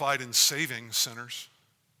glorified in saving sinners.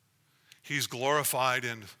 He's glorified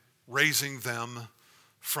in raising them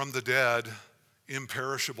from the dead,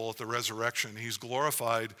 imperishable at the resurrection. He's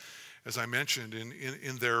glorified, as I mentioned,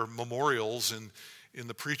 in their memorials and in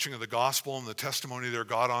the preaching of the gospel and the testimony of their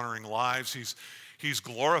God-honoring lives. He's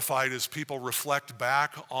glorified as people reflect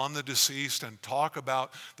back on the deceased and talk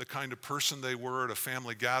about the kind of person they were at a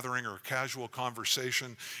family gathering or a casual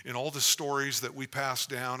conversation, in all the stories that we pass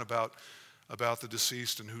down about the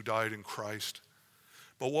deceased and who died in Christ.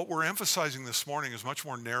 But what we're emphasizing this morning is much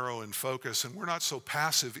more narrow in focus, and we're not so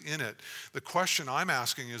passive in it. The question I'm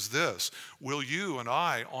asking is this: will you and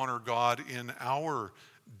I honor God in our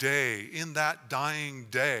day, in that dying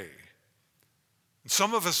day? And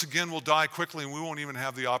some of us, again, will die quickly, and we won't even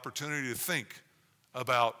have the opportunity to think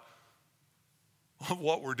about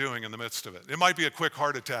what we're doing in the midst of it. It might be a quick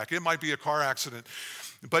heart attack. It might be a car accident.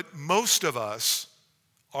 But most of us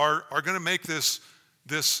are going to make this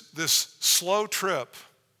slow trip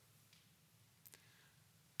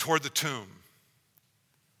toward the tomb.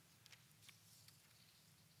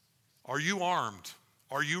 Are you armed?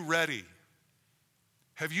 Are you ready?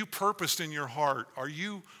 Have you purposed in your heart? Are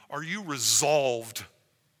you resolved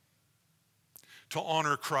to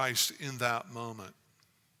honor Christ in that moment?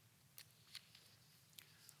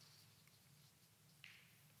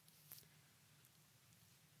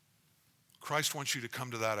 Christ wants you to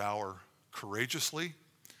come to that hour courageously,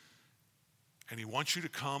 and he wants you to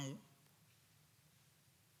come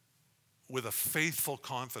with a faithful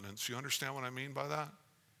confidence. You understand what I mean by that?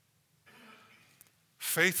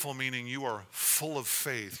 Faithful meaning you are full of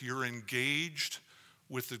faith. You're engaged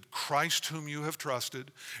with the Christ whom you have trusted,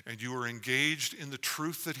 and you are engaged in the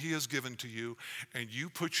truth that he has given to you, and you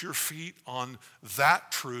put your feet on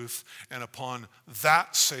that truth and upon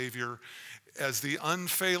that Savior as the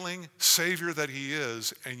unfailing Savior that he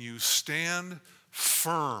is, and you stand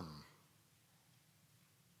firm.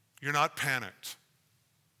 You're not panicked.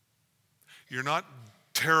 You're not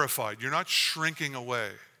terrified. You're not shrinking away.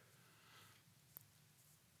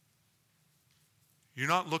 You're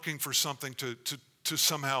not looking for something to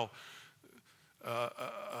somehow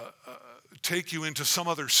take you into some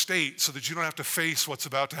other state so that you don't have to face what's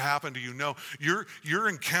about to happen to you. No, you're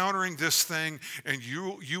encountering this thing, and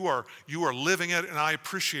you are living it. And I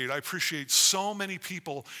appreciate so many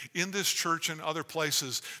people in this church and other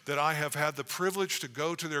places that I have had the privilege to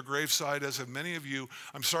go to their graveside, as have many of you.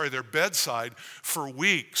 Their bedside for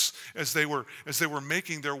weeks as they were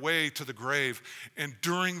making their way to the grave. And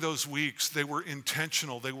during those weeks, they were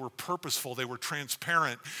intentional, they were purposeful, they were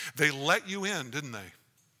transparent. They let you in, didn't they?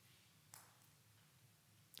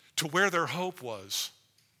 To where their hope was.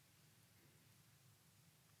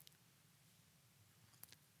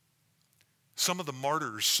 Some of the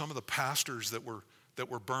martyrs, some of the pastors that were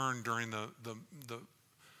burned during the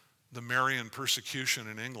Marian persecution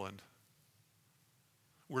in England,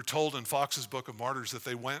 we're told in Fox's Book of Martyrs that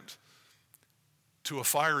they went to a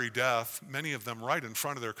fiery death, many of them right in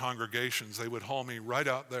front of their congregations. They would haul me right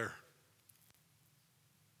out there.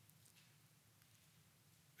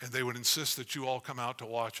 And they would insist that you all come out to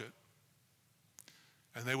watch it.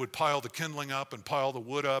 And they would pile the kindling up and pile the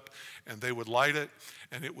wood up, and they would light it,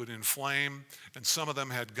 and it would inflame. And some of them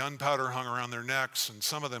had gunpowder hung around their necks, and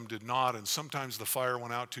some of them did not, and sometimes the fire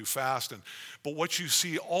went out too fast. But what you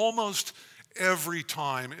see almost every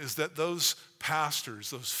time is that those pastors,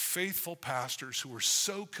 those faithful pastors who were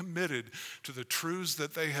so committed to the truths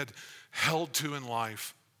that they had held to in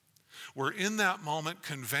life, were in that moment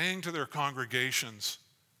conveying to their congregations,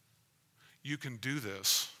 you can do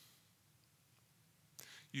this.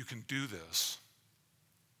 You can do this.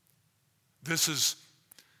 This is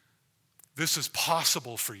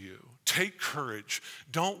possible for you. Take courage.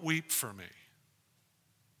 Don't weep for me.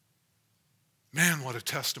 Man, what a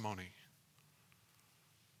testimony.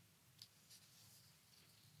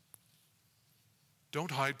 Don't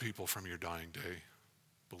hide people from your dying day,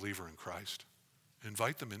 believer in Christ.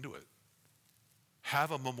 Invite them into it. Have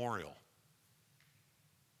a memorial.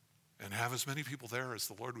 And have as many people there as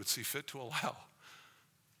the Lord would see fit to allow.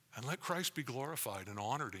 And let Christ be glorified and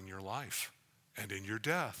honored in your life and in your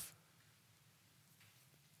death.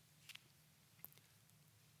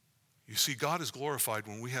 You see, God is glorified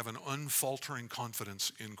when we have an unfaltering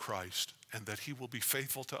confidence in Christ and that he will be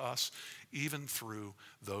faithful to us even through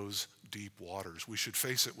those deep waters. We should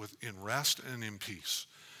face it in rest and in peace.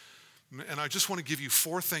 And I just want to give you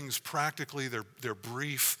 4 things practically. They're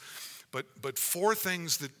brief. But 4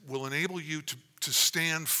 things that will enable you to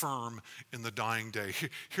stand firm in the dying day.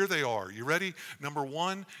 Here they are. You ready? Number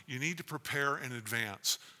 1, you need to prepare in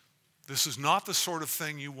advance. This is not the sort of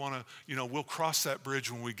thing you want to, we'll cross that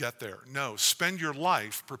bridge when we get there. No, spend your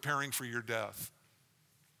life preparing for your death.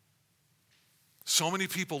 So many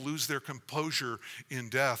people lose their composure in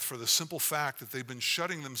death for the simple fact that they've been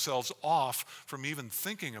shutting themselves off from even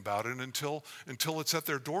thinking about it until it's at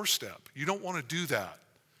their doorstep. You don't want to do that.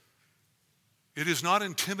 It is not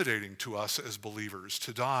intimidating to us as believers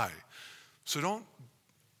to die. So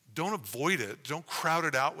don't avoid it. Don't crowd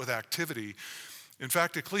it out with activity. In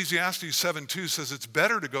fact, Ecclesiastes 7:2 says it's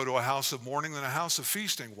better to go to a house of mourning than a house of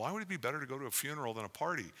feasting. Why would it be better to go to a funeral than a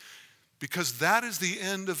party? Because that is the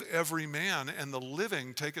end of every man, and the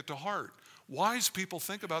living take it to heart. Wise people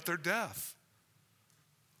think about their death.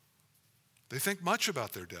 They think much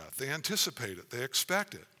about their death. They anticipate it. They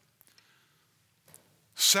expect it.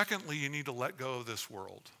 Secondly, you need to let go of this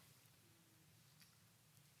world.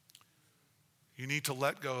 You need to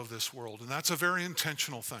let go of this world, and that's a very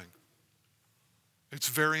intentional thing. It's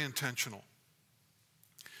very intentional.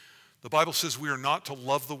 The Bible says we are not to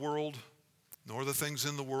love the world, nor the things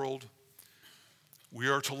in the world. We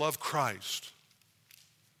are to love Christ.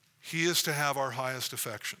 He is to have our highest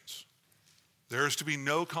affections. There is to be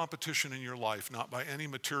no competition in your life, not by any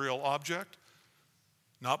material object,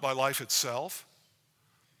 not by life itself,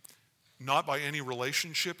 not by any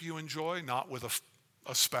relationship you enjoy, not with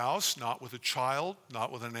a spouse, not with a child,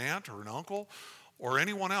 not with an aunt or an uncle, or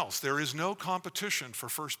anyone else. There is no competition for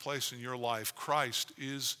first place in your life. Christ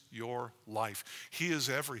is your life. He is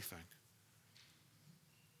everything.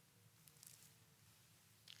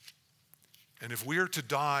 And if we are to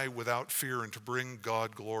die without fear and to bring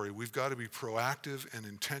God glory, we've got to be proactive and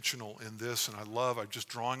intentional in this. And I'm just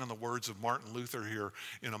drawing on the words of Martin Luther here,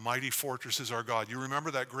 "In a mighty fortress is our God." You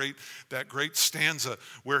remember that great stanza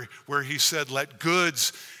where he said, "Let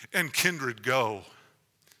goods and kindred go,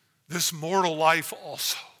 this mortal life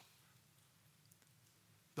also.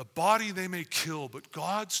 The body they may kill, but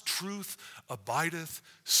God's truth abideth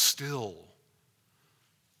still."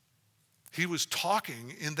 He was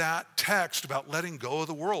talking in that text about letting go of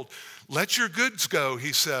the world. Let your goods go,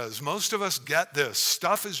 he says. Most of us get this.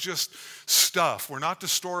 Stuff is just stuff. We're not to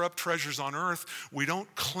store up treasures on earth. We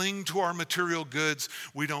don't cling to our material goods.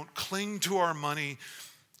 We don't cling to our money.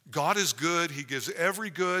 God is good. He gives every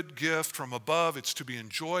good gift from above. It's to be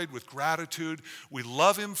enjoyed with gratitude. We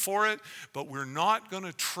love him for it, but we're not going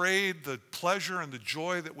to trade the pleasure and the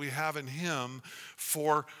joy that we have in him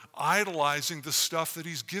for idolizing the stuff that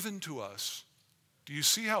he's given to us. Do you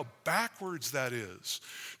see how backwards that is?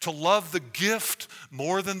 To love the gift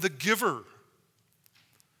more than the giver.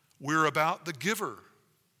 We're about the giver,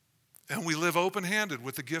 and we live open-handed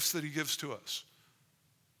with the gifts that he gives to us.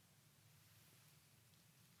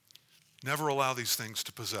 Never allow these things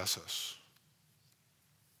to possess us.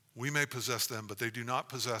 We may possess them, but they do not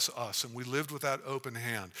possess us. And we lived with that open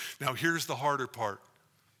hand. Now, here's the harder part.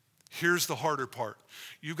 Here's the harder part.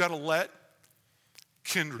 You've got to let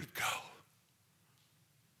kindred go.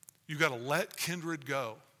 You've got to let kindred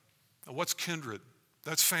go. Now, what's kindred?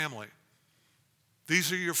 That's family.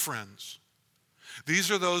 These are your friends.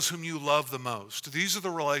 These are those whom you love the most. These are the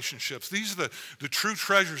relationships. These are the true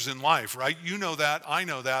treasures in life, right? You know that. I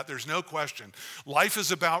know that. There's no question. Life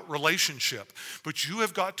is about relationship. But you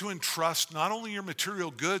have got to entrust not only your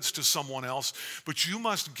material goods to someone else, but you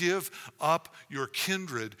must give up your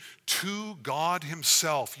kindred to God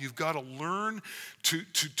himself. You've got to learn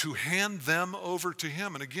to hand them over to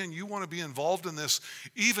him. And again, you want to be involved in this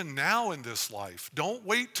even now in this life. Don't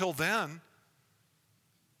wait till then.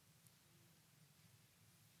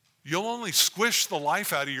 You'll only squish the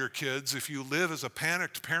life out of your kids if you live as a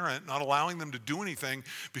panicked parent, not allowing them to do anything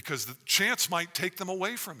because the chance might take them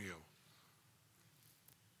away from you.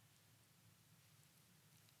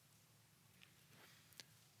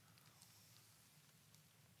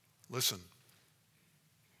 Listen,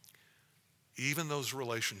 even those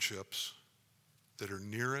relationships that are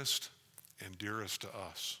nearest and dearest to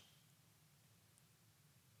us,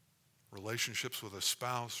 relationships with a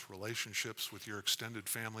spouse, relationships with your extended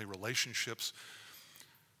family, relationships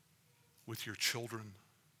with your children.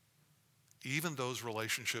 Even those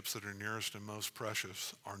relationships that are nearest and most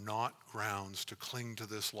precious are not grounds to cling to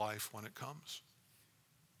this life when it comes.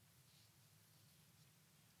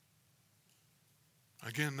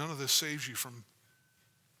 Again, none of this saves you from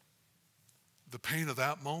the pain of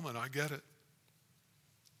that moment. I get it.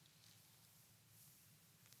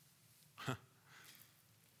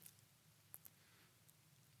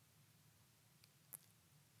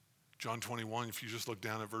 John 21, if you just look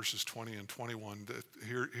down at verses 20 and 21,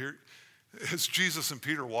 here, as Jesus and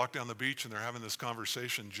Peter walk down the beach and they're having this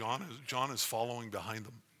conversation, John is following behind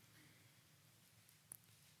them.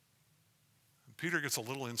 And Peter gets a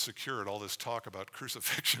little insecure at all this talk about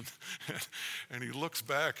crucifixion. And he looks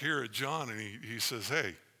back here at John and he says,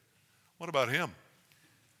 "Hey, what about him?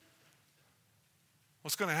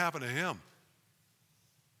 What's going to happen to him?"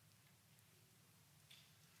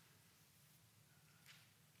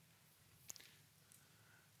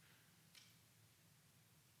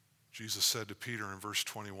 Jesus said to Peter in verse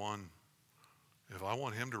 21, "If I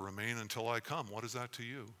want him to remain until I come, what is that to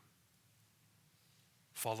you?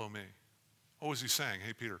 Follow me." What was he saying?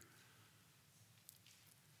 Hey, Peter,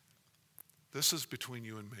 this is between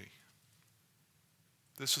you and me.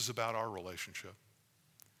 This is about our relationship.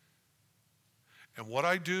 And what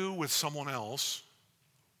I do with someone else,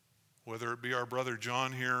 whether it be our brother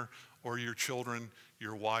John here or your children,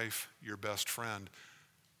 your wife, your best friend,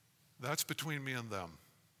 that's between me and them.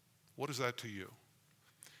 What is that to you?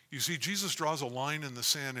 You see, Jesus draws a line in the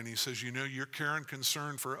sand and he says, your care and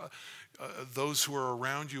concern for those who are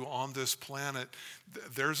around you on this planet,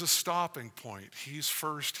 there's a stopping point. He's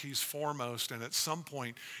first, he's foremost, and at some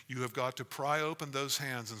point you have got to pry open those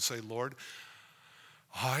hands and say, "Lord,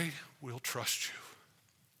 I will trust you.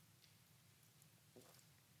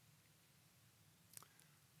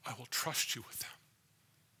 I will trust you with them."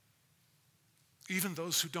 even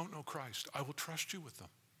those who don't know Christ. I will trust you with them.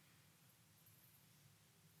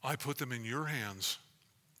 I put them in your hands.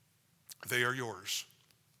 They are yours.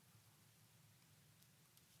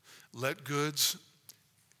 Let goods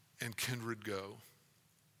and kindred go.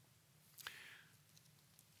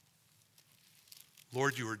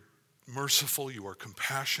 Lord, you are merciful, you are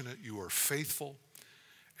compassionate, you are faithful,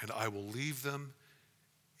 and I will leave them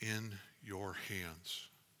in your hands.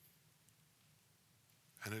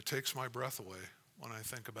 And it takes my breath away when I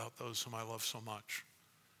think about those whom I love so much.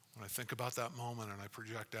 When I think about that moment and I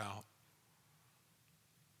project out.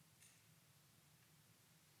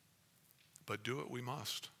 But do it we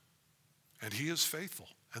must. And he is faithful.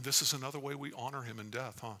 And this is another way we honor him in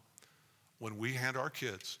death, huh? When we hand our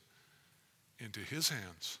kids into his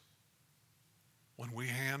hands. When we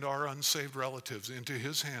hand our unsaved relatives into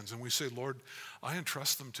his hands and we say, Lord, I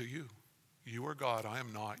entrust them to you. You are God, I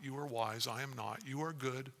am not. You are wise, I am not. You are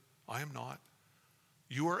good, I am not.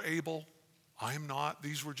 You are able, I am not.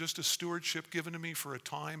 These were just a stewardship given to me for a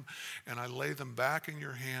time, and I lay them back in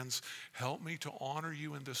your hands. Help me to honor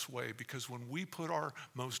you in this way, because when we put our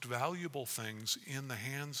most valuable things in the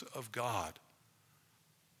hands of God,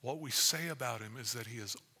 what we say about him is that he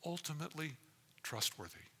is ultimately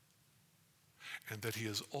trustworthy and that he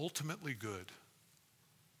is ultimately good.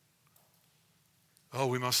 Oh,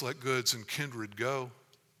 we must let goods and kindred go.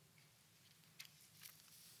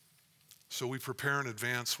 So we prepare in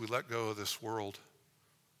advance, we let go of this world.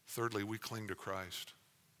 Thirdly, we cling to Christ.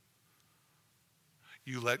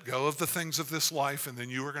 You let go of the things of this life, and then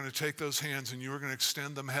you are going to take those hands and you are going to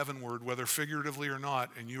extend them heavenward, whether figuratively or not,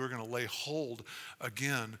 and you are going to lay hold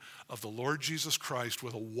again of the Lord Jesus Christ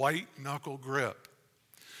with a white knuckle grip.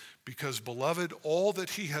 Because, beloved, all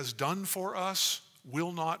that he has done for us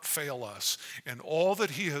will not fail us. And all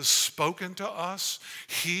that he has spoken to us,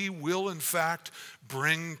 he will in fact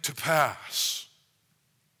bring to pass.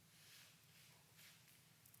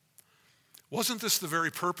 Wasn't this the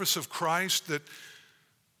very purpose of Christ that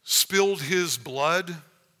spilled his blood?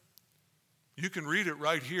 You can read it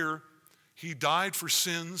right here. He died for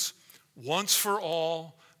sins once for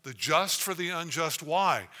all, the just for the unjust.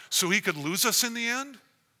 Why? So he could lose us in the end?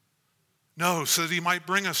 No, so that he might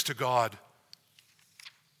bring us to God.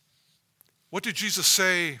 What did Jesus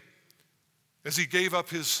say as he gave up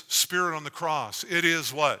his spirit on the cross? It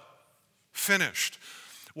is what? Finished.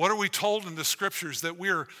 What are we told in the scriptures? That we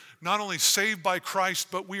are not only saved by Christ,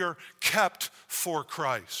 but we are kept for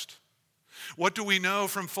Christ. What do we know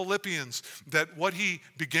from Philippians? That what he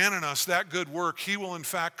began in us, that good work, he will in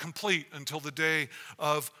fact complete until the day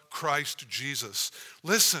of Christ Jesus.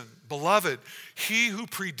 Listen, beloved, he who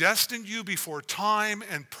predestined you before time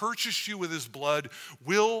and purchased you with his blood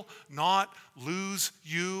will not lose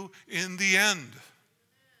you in the end.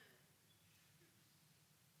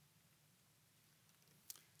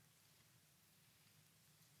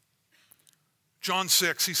 John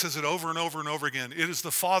 6, he says it over and over and over again. It is the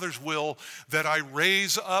Father's will that I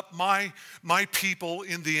raise up my people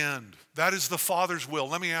in the end. That is the Father's will.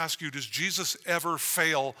 Let me ask you, does Jesus ever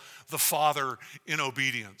fail the Father in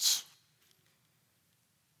obedience?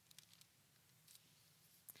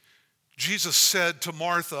 Jesus said to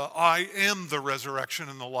Martha, I am the resurrection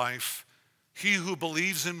and the life. He who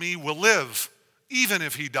believes in me will live, even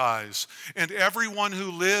if he dies. And everyone who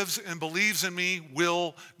lives and believes in me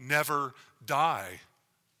will never die.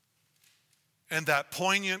 And that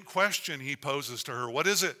poignant question he poses to her, what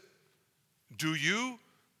is it? Do you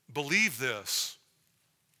believe this?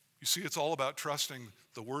 You see, it's all about trusting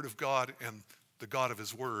the Word of God and the God of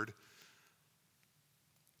his Word.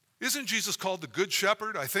 Isn't Jesus called the Good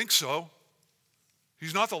Shepherd? I think so.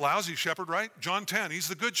 He's not the lousy shepherd, right? John 10, he's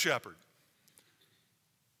the Good Shepherd.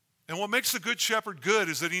 And what makes the Good Shepherd good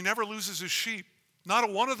is that he never loses his sheep. Not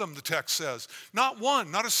a one of them, the text says. Not one,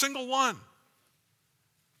 not a single one.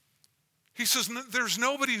 He says, there's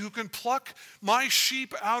nobody who can pluck my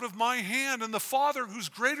sheep out of my hand, and the Father, who's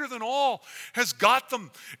greater than all, has got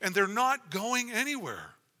them, and they're not going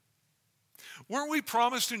anywhere. Weren't we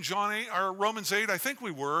promised in Romans 8, I think we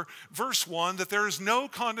were, verse 1, that there is no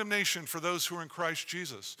condemnation for those who are in Christ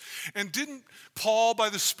Jesus? And didn't Paul, by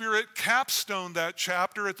the Spirit, capstone that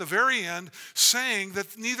chapter at the very end, saying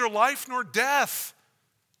that neither life nor death,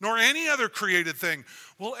 nor any other created thing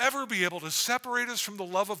will ever be able to separate us from the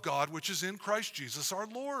love of God which is in Christ Jesus our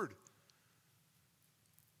Lord?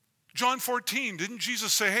 John 14, didn't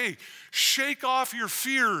Jesus say, hey, shake off your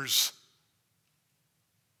fears.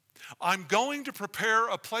 I'm going to prepare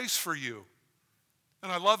a place for you.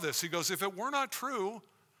 And I love this. He goes, if it were not true,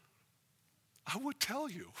 I would tell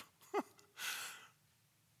you.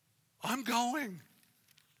 I'm going.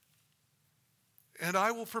 And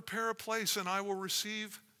I will prepare a place, and I will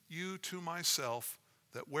receive you to myself,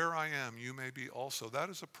 that where I am, you may be also. That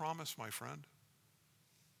is a promise, my friend.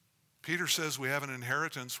 Peter says we have an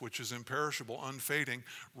inheritance which is imperishable, unfading,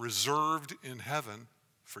 reserved in heaven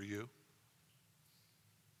for you.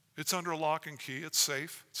 It's under lock and key. It's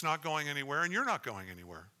safe. It's not going anywhere, and you're not going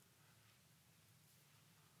anywhere.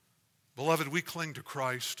 Beloved, we cling to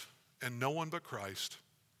Christ, and no one but Christ.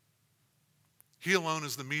 He alone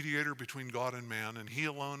is the mediator between God and man, and he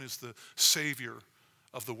alone is the Savior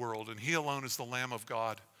of the world, and he alone is the Lamb of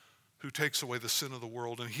God who takes away the sin of the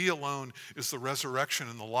world, and he alone is the resurrection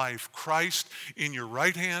and the life. Christ in your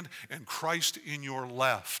right hand and Christ in your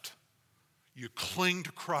left. You cling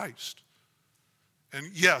to Christ. And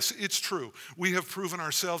yes, it's true. We have proven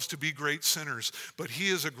ourselves to be great sinners, but he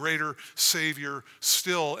is a greater Savior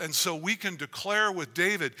still. And so we can declare with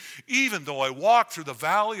David, even though I walk through the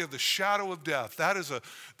valley of the shadow of death,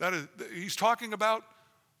 he's talking about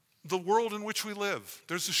the world in which we live.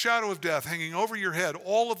 There's a shadow of death hanging over your head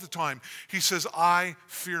all of the time. He says, I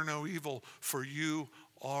fear no evil, for you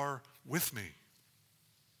are with me.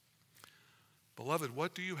 Beloved,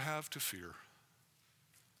 what do you have to fear?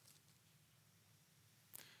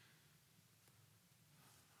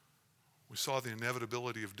 We saw the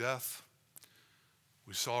inevitability of death.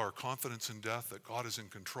 We saw our confidence in death, that God is in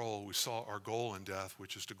control. We saw our goal in death,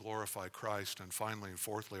 which is to glorify Christ. And finally and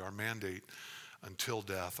fourthly, our mandate until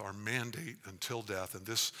death. Our mandate until death. And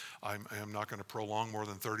this, I am not going to prolong more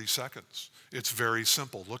than 30 seconds. It's very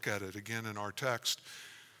simple. Look at it again in our text.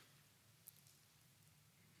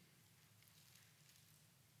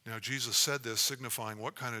 Now, Jesus said this, signifying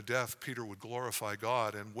what kind of death Peter would glorify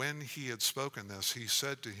God. And when he had spoken this, he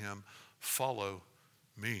said to him, follow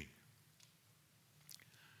me.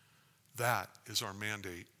 That is our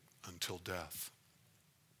mandate until death.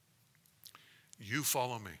 You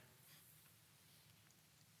follow me.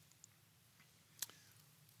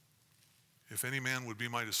 If any man would be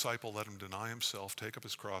my disciple, let him deny himself, take up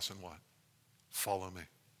his cross, and what? Follow me.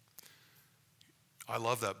 I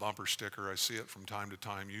love that bumper sticker. I see it from time to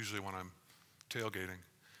time, usually when I'm tailgating.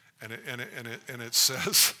 And it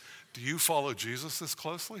says, do you follow Jesus this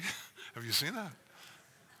closely? Have you seen that?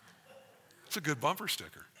 It's a good bumper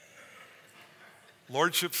sticker.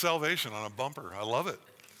 Lordship salvation on a bumper. I love it.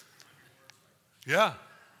 Yeah,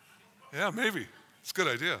 maybe. It's a good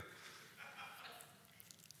idea.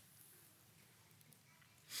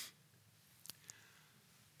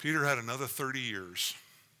 Peter had another 30 years,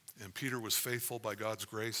 and Peter was faithful by God's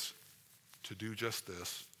grace to do just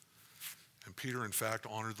this. And Peter, in fact,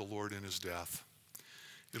 honored the Lord in his death.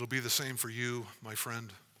 It'll be the same for you, my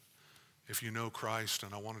friend, if you know Christ.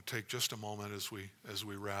 And I want to take just a moment as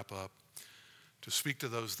we wrap up to speak to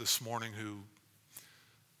those this morning who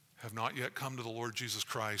have not yet come to the Lord Jesus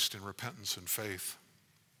Christ in repentance and faith.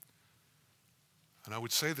 And I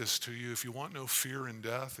would say this to you, if you want no fear in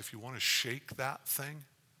death, if you want to shake that thing,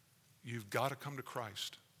 you've got to come to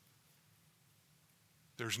Christ.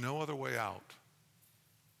 There's no other way out.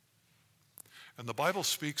 And the Bible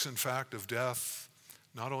speaks, in fact, of death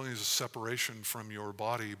not only as a separation from your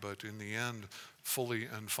body, but in the end, fully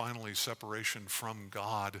and finally separation from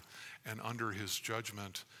God and under his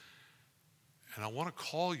judgment. And I want to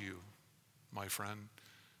call you, my friend,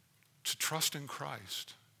 to trust in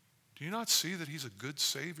Christ. Do you not see that he's a good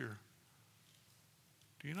Savior?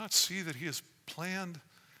 Do you not see that he has planned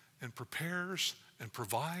and prepares and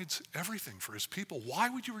provides everything for his people? Why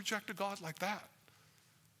would you reject a God like that?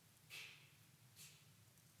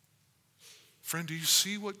 Friend, do you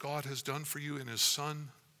see what God has done for you in his Son?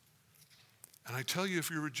 And I tell you, if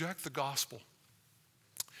you reject the gospel,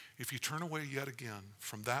 if you turn away yet again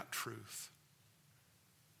from that truth,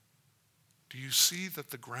 do you see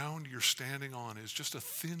that the ground you're standing on is just a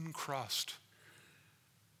thin crust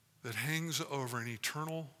that hangs over an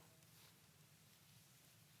eternal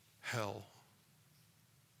hell?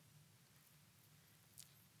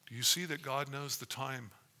 Do you see that God knows the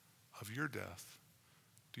time of your death?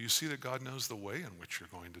 Do you see that God knows the way in which you're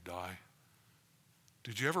going to die?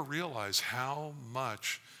 Did you ever realize how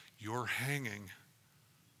much you're hanging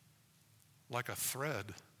like a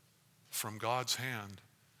thread from God's hand?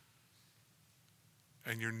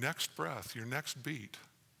 And your next breath, your next beat,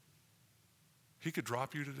 he could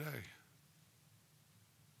drop you today.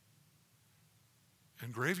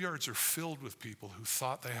 And graveyards are filled with people who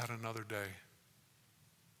thought they had another day.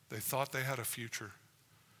 They thought they had a future.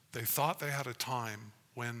 They thought they had a time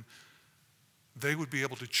when they would be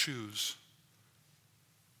able to choose.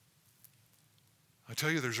 I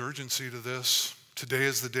tell you, there's urgency to this. Today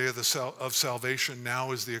is the day of salvation.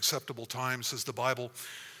 Now is the acceptable time, says the Bible.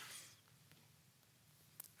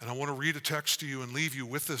 And I want to read a text to you and leave you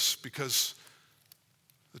with this because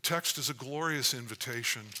the text is a glorious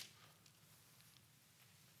invitation.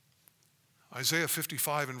 Isaiah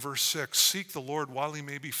 55 and verse 6, seek the Lord while he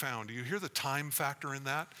may be found. Do you hear the time factor in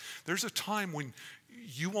that? There's a time when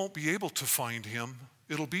you won't be able to find him.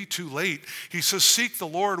 It'll be too late. He says, seek the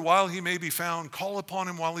Lord while he may be found. Call upon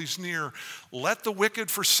him while he's near. Let the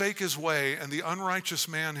wicked forsake his way and the unrighteous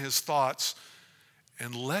man his thoughts,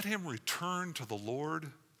 and let him return to the Lord,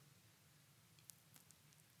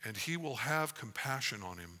 and he will have compassion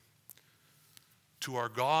on him. To our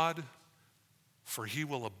God, for he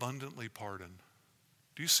will abundantly pardon.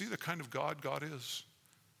 Do you see the kind of God God is?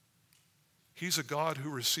 He's a God who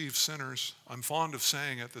receives sinners. I'm fond of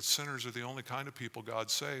saying it, that sinners are the only kind of people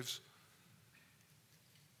God saves.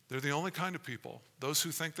 They're the only kind of people. Those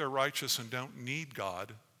who think they're righteous and don't need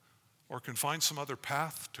God or can find some other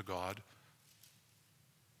path to God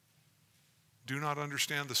do not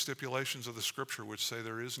understand the stipulations of the Scripture, which say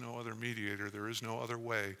there is no other mediator, there is no other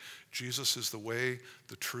way. Jesus is the way,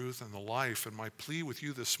 the truth, and the life. And my plea with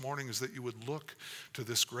you this morning is that you would look to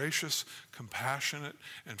this gracious, compassionate,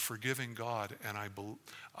 and forgiving God. And I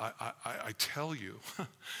tell you,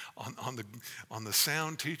 on the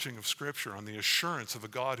sound teaching of Scripture, on the assurance of a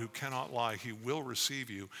God who cannot lie, he will receive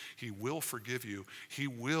you, he will forgive you, he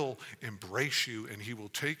will embrace you, and he will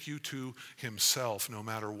take you to himself no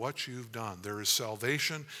matter what you've done. There is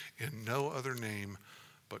salvation in no other name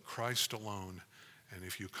but Christ alone. And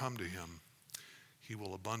if you come to him, he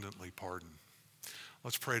will abundantly pardon.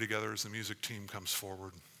 Let's pray together as the music team comes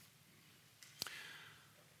forward.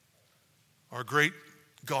 Our great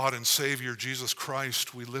God and Savior, Jesus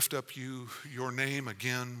Christ, we lift up your name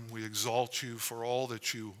again. We exalt you for all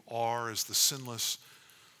that you are as the sinless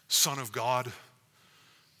Son of God,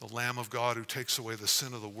 the Lamb of God who takes away the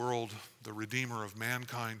sin of the world, the Redeemer of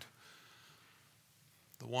mankind,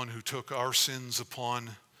 the one who took our sins upon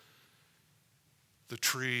the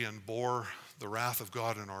tree and bore the wrath of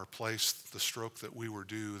God in our place, the stroke that we were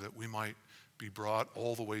due, that we might be brought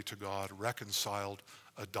all the way to God, reconciled,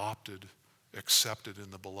 adopted, accepted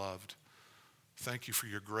in the beloved. Thank you for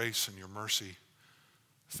your grace and your mercy.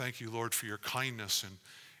 Thank you, Lord, for your kindness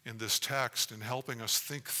in this text and helping us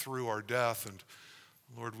think through our death. And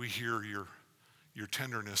Lord, we hear your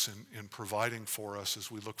tenderness in providing for us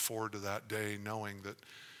as we look forward to that day, knowing that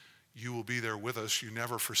you will be there with us. You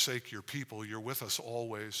never forsake your people. You're with us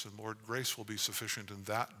always. And Lord, grace will be sufficient in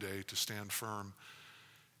that day to stand firm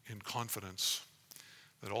in confidence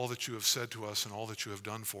that all that you have said to us and all that you have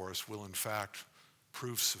done for us will in fact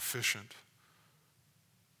prove sufficient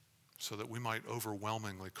so that we might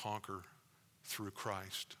overwhelmingly conquer through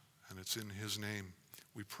Christ. And it's in his name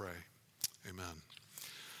we pray. Amen.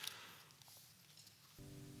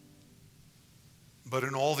 But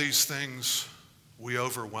in all these things, we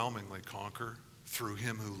overwhelmingly conquer through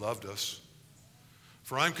him who loved us.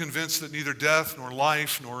 For I'm convinced that neither death, nor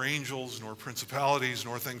life, nor angels, nor principalities,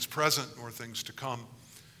 nor things present, nor things to come,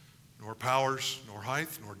 nor powers, nor height,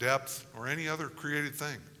 nor depth, nor any other created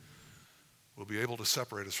thing will be able to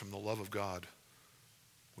separate us from the love of God,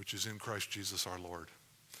 which is in Christ Jesus our Lord.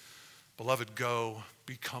 Beloved, go,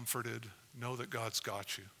 be comforted, know that God's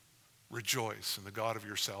got you. Rejoice in the God of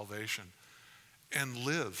your salvation, and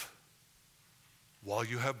live while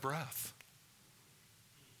you have breath.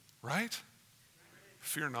 Right?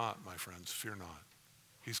 Fear not, my friends, fear not.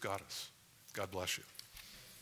 He's got us. God bless you.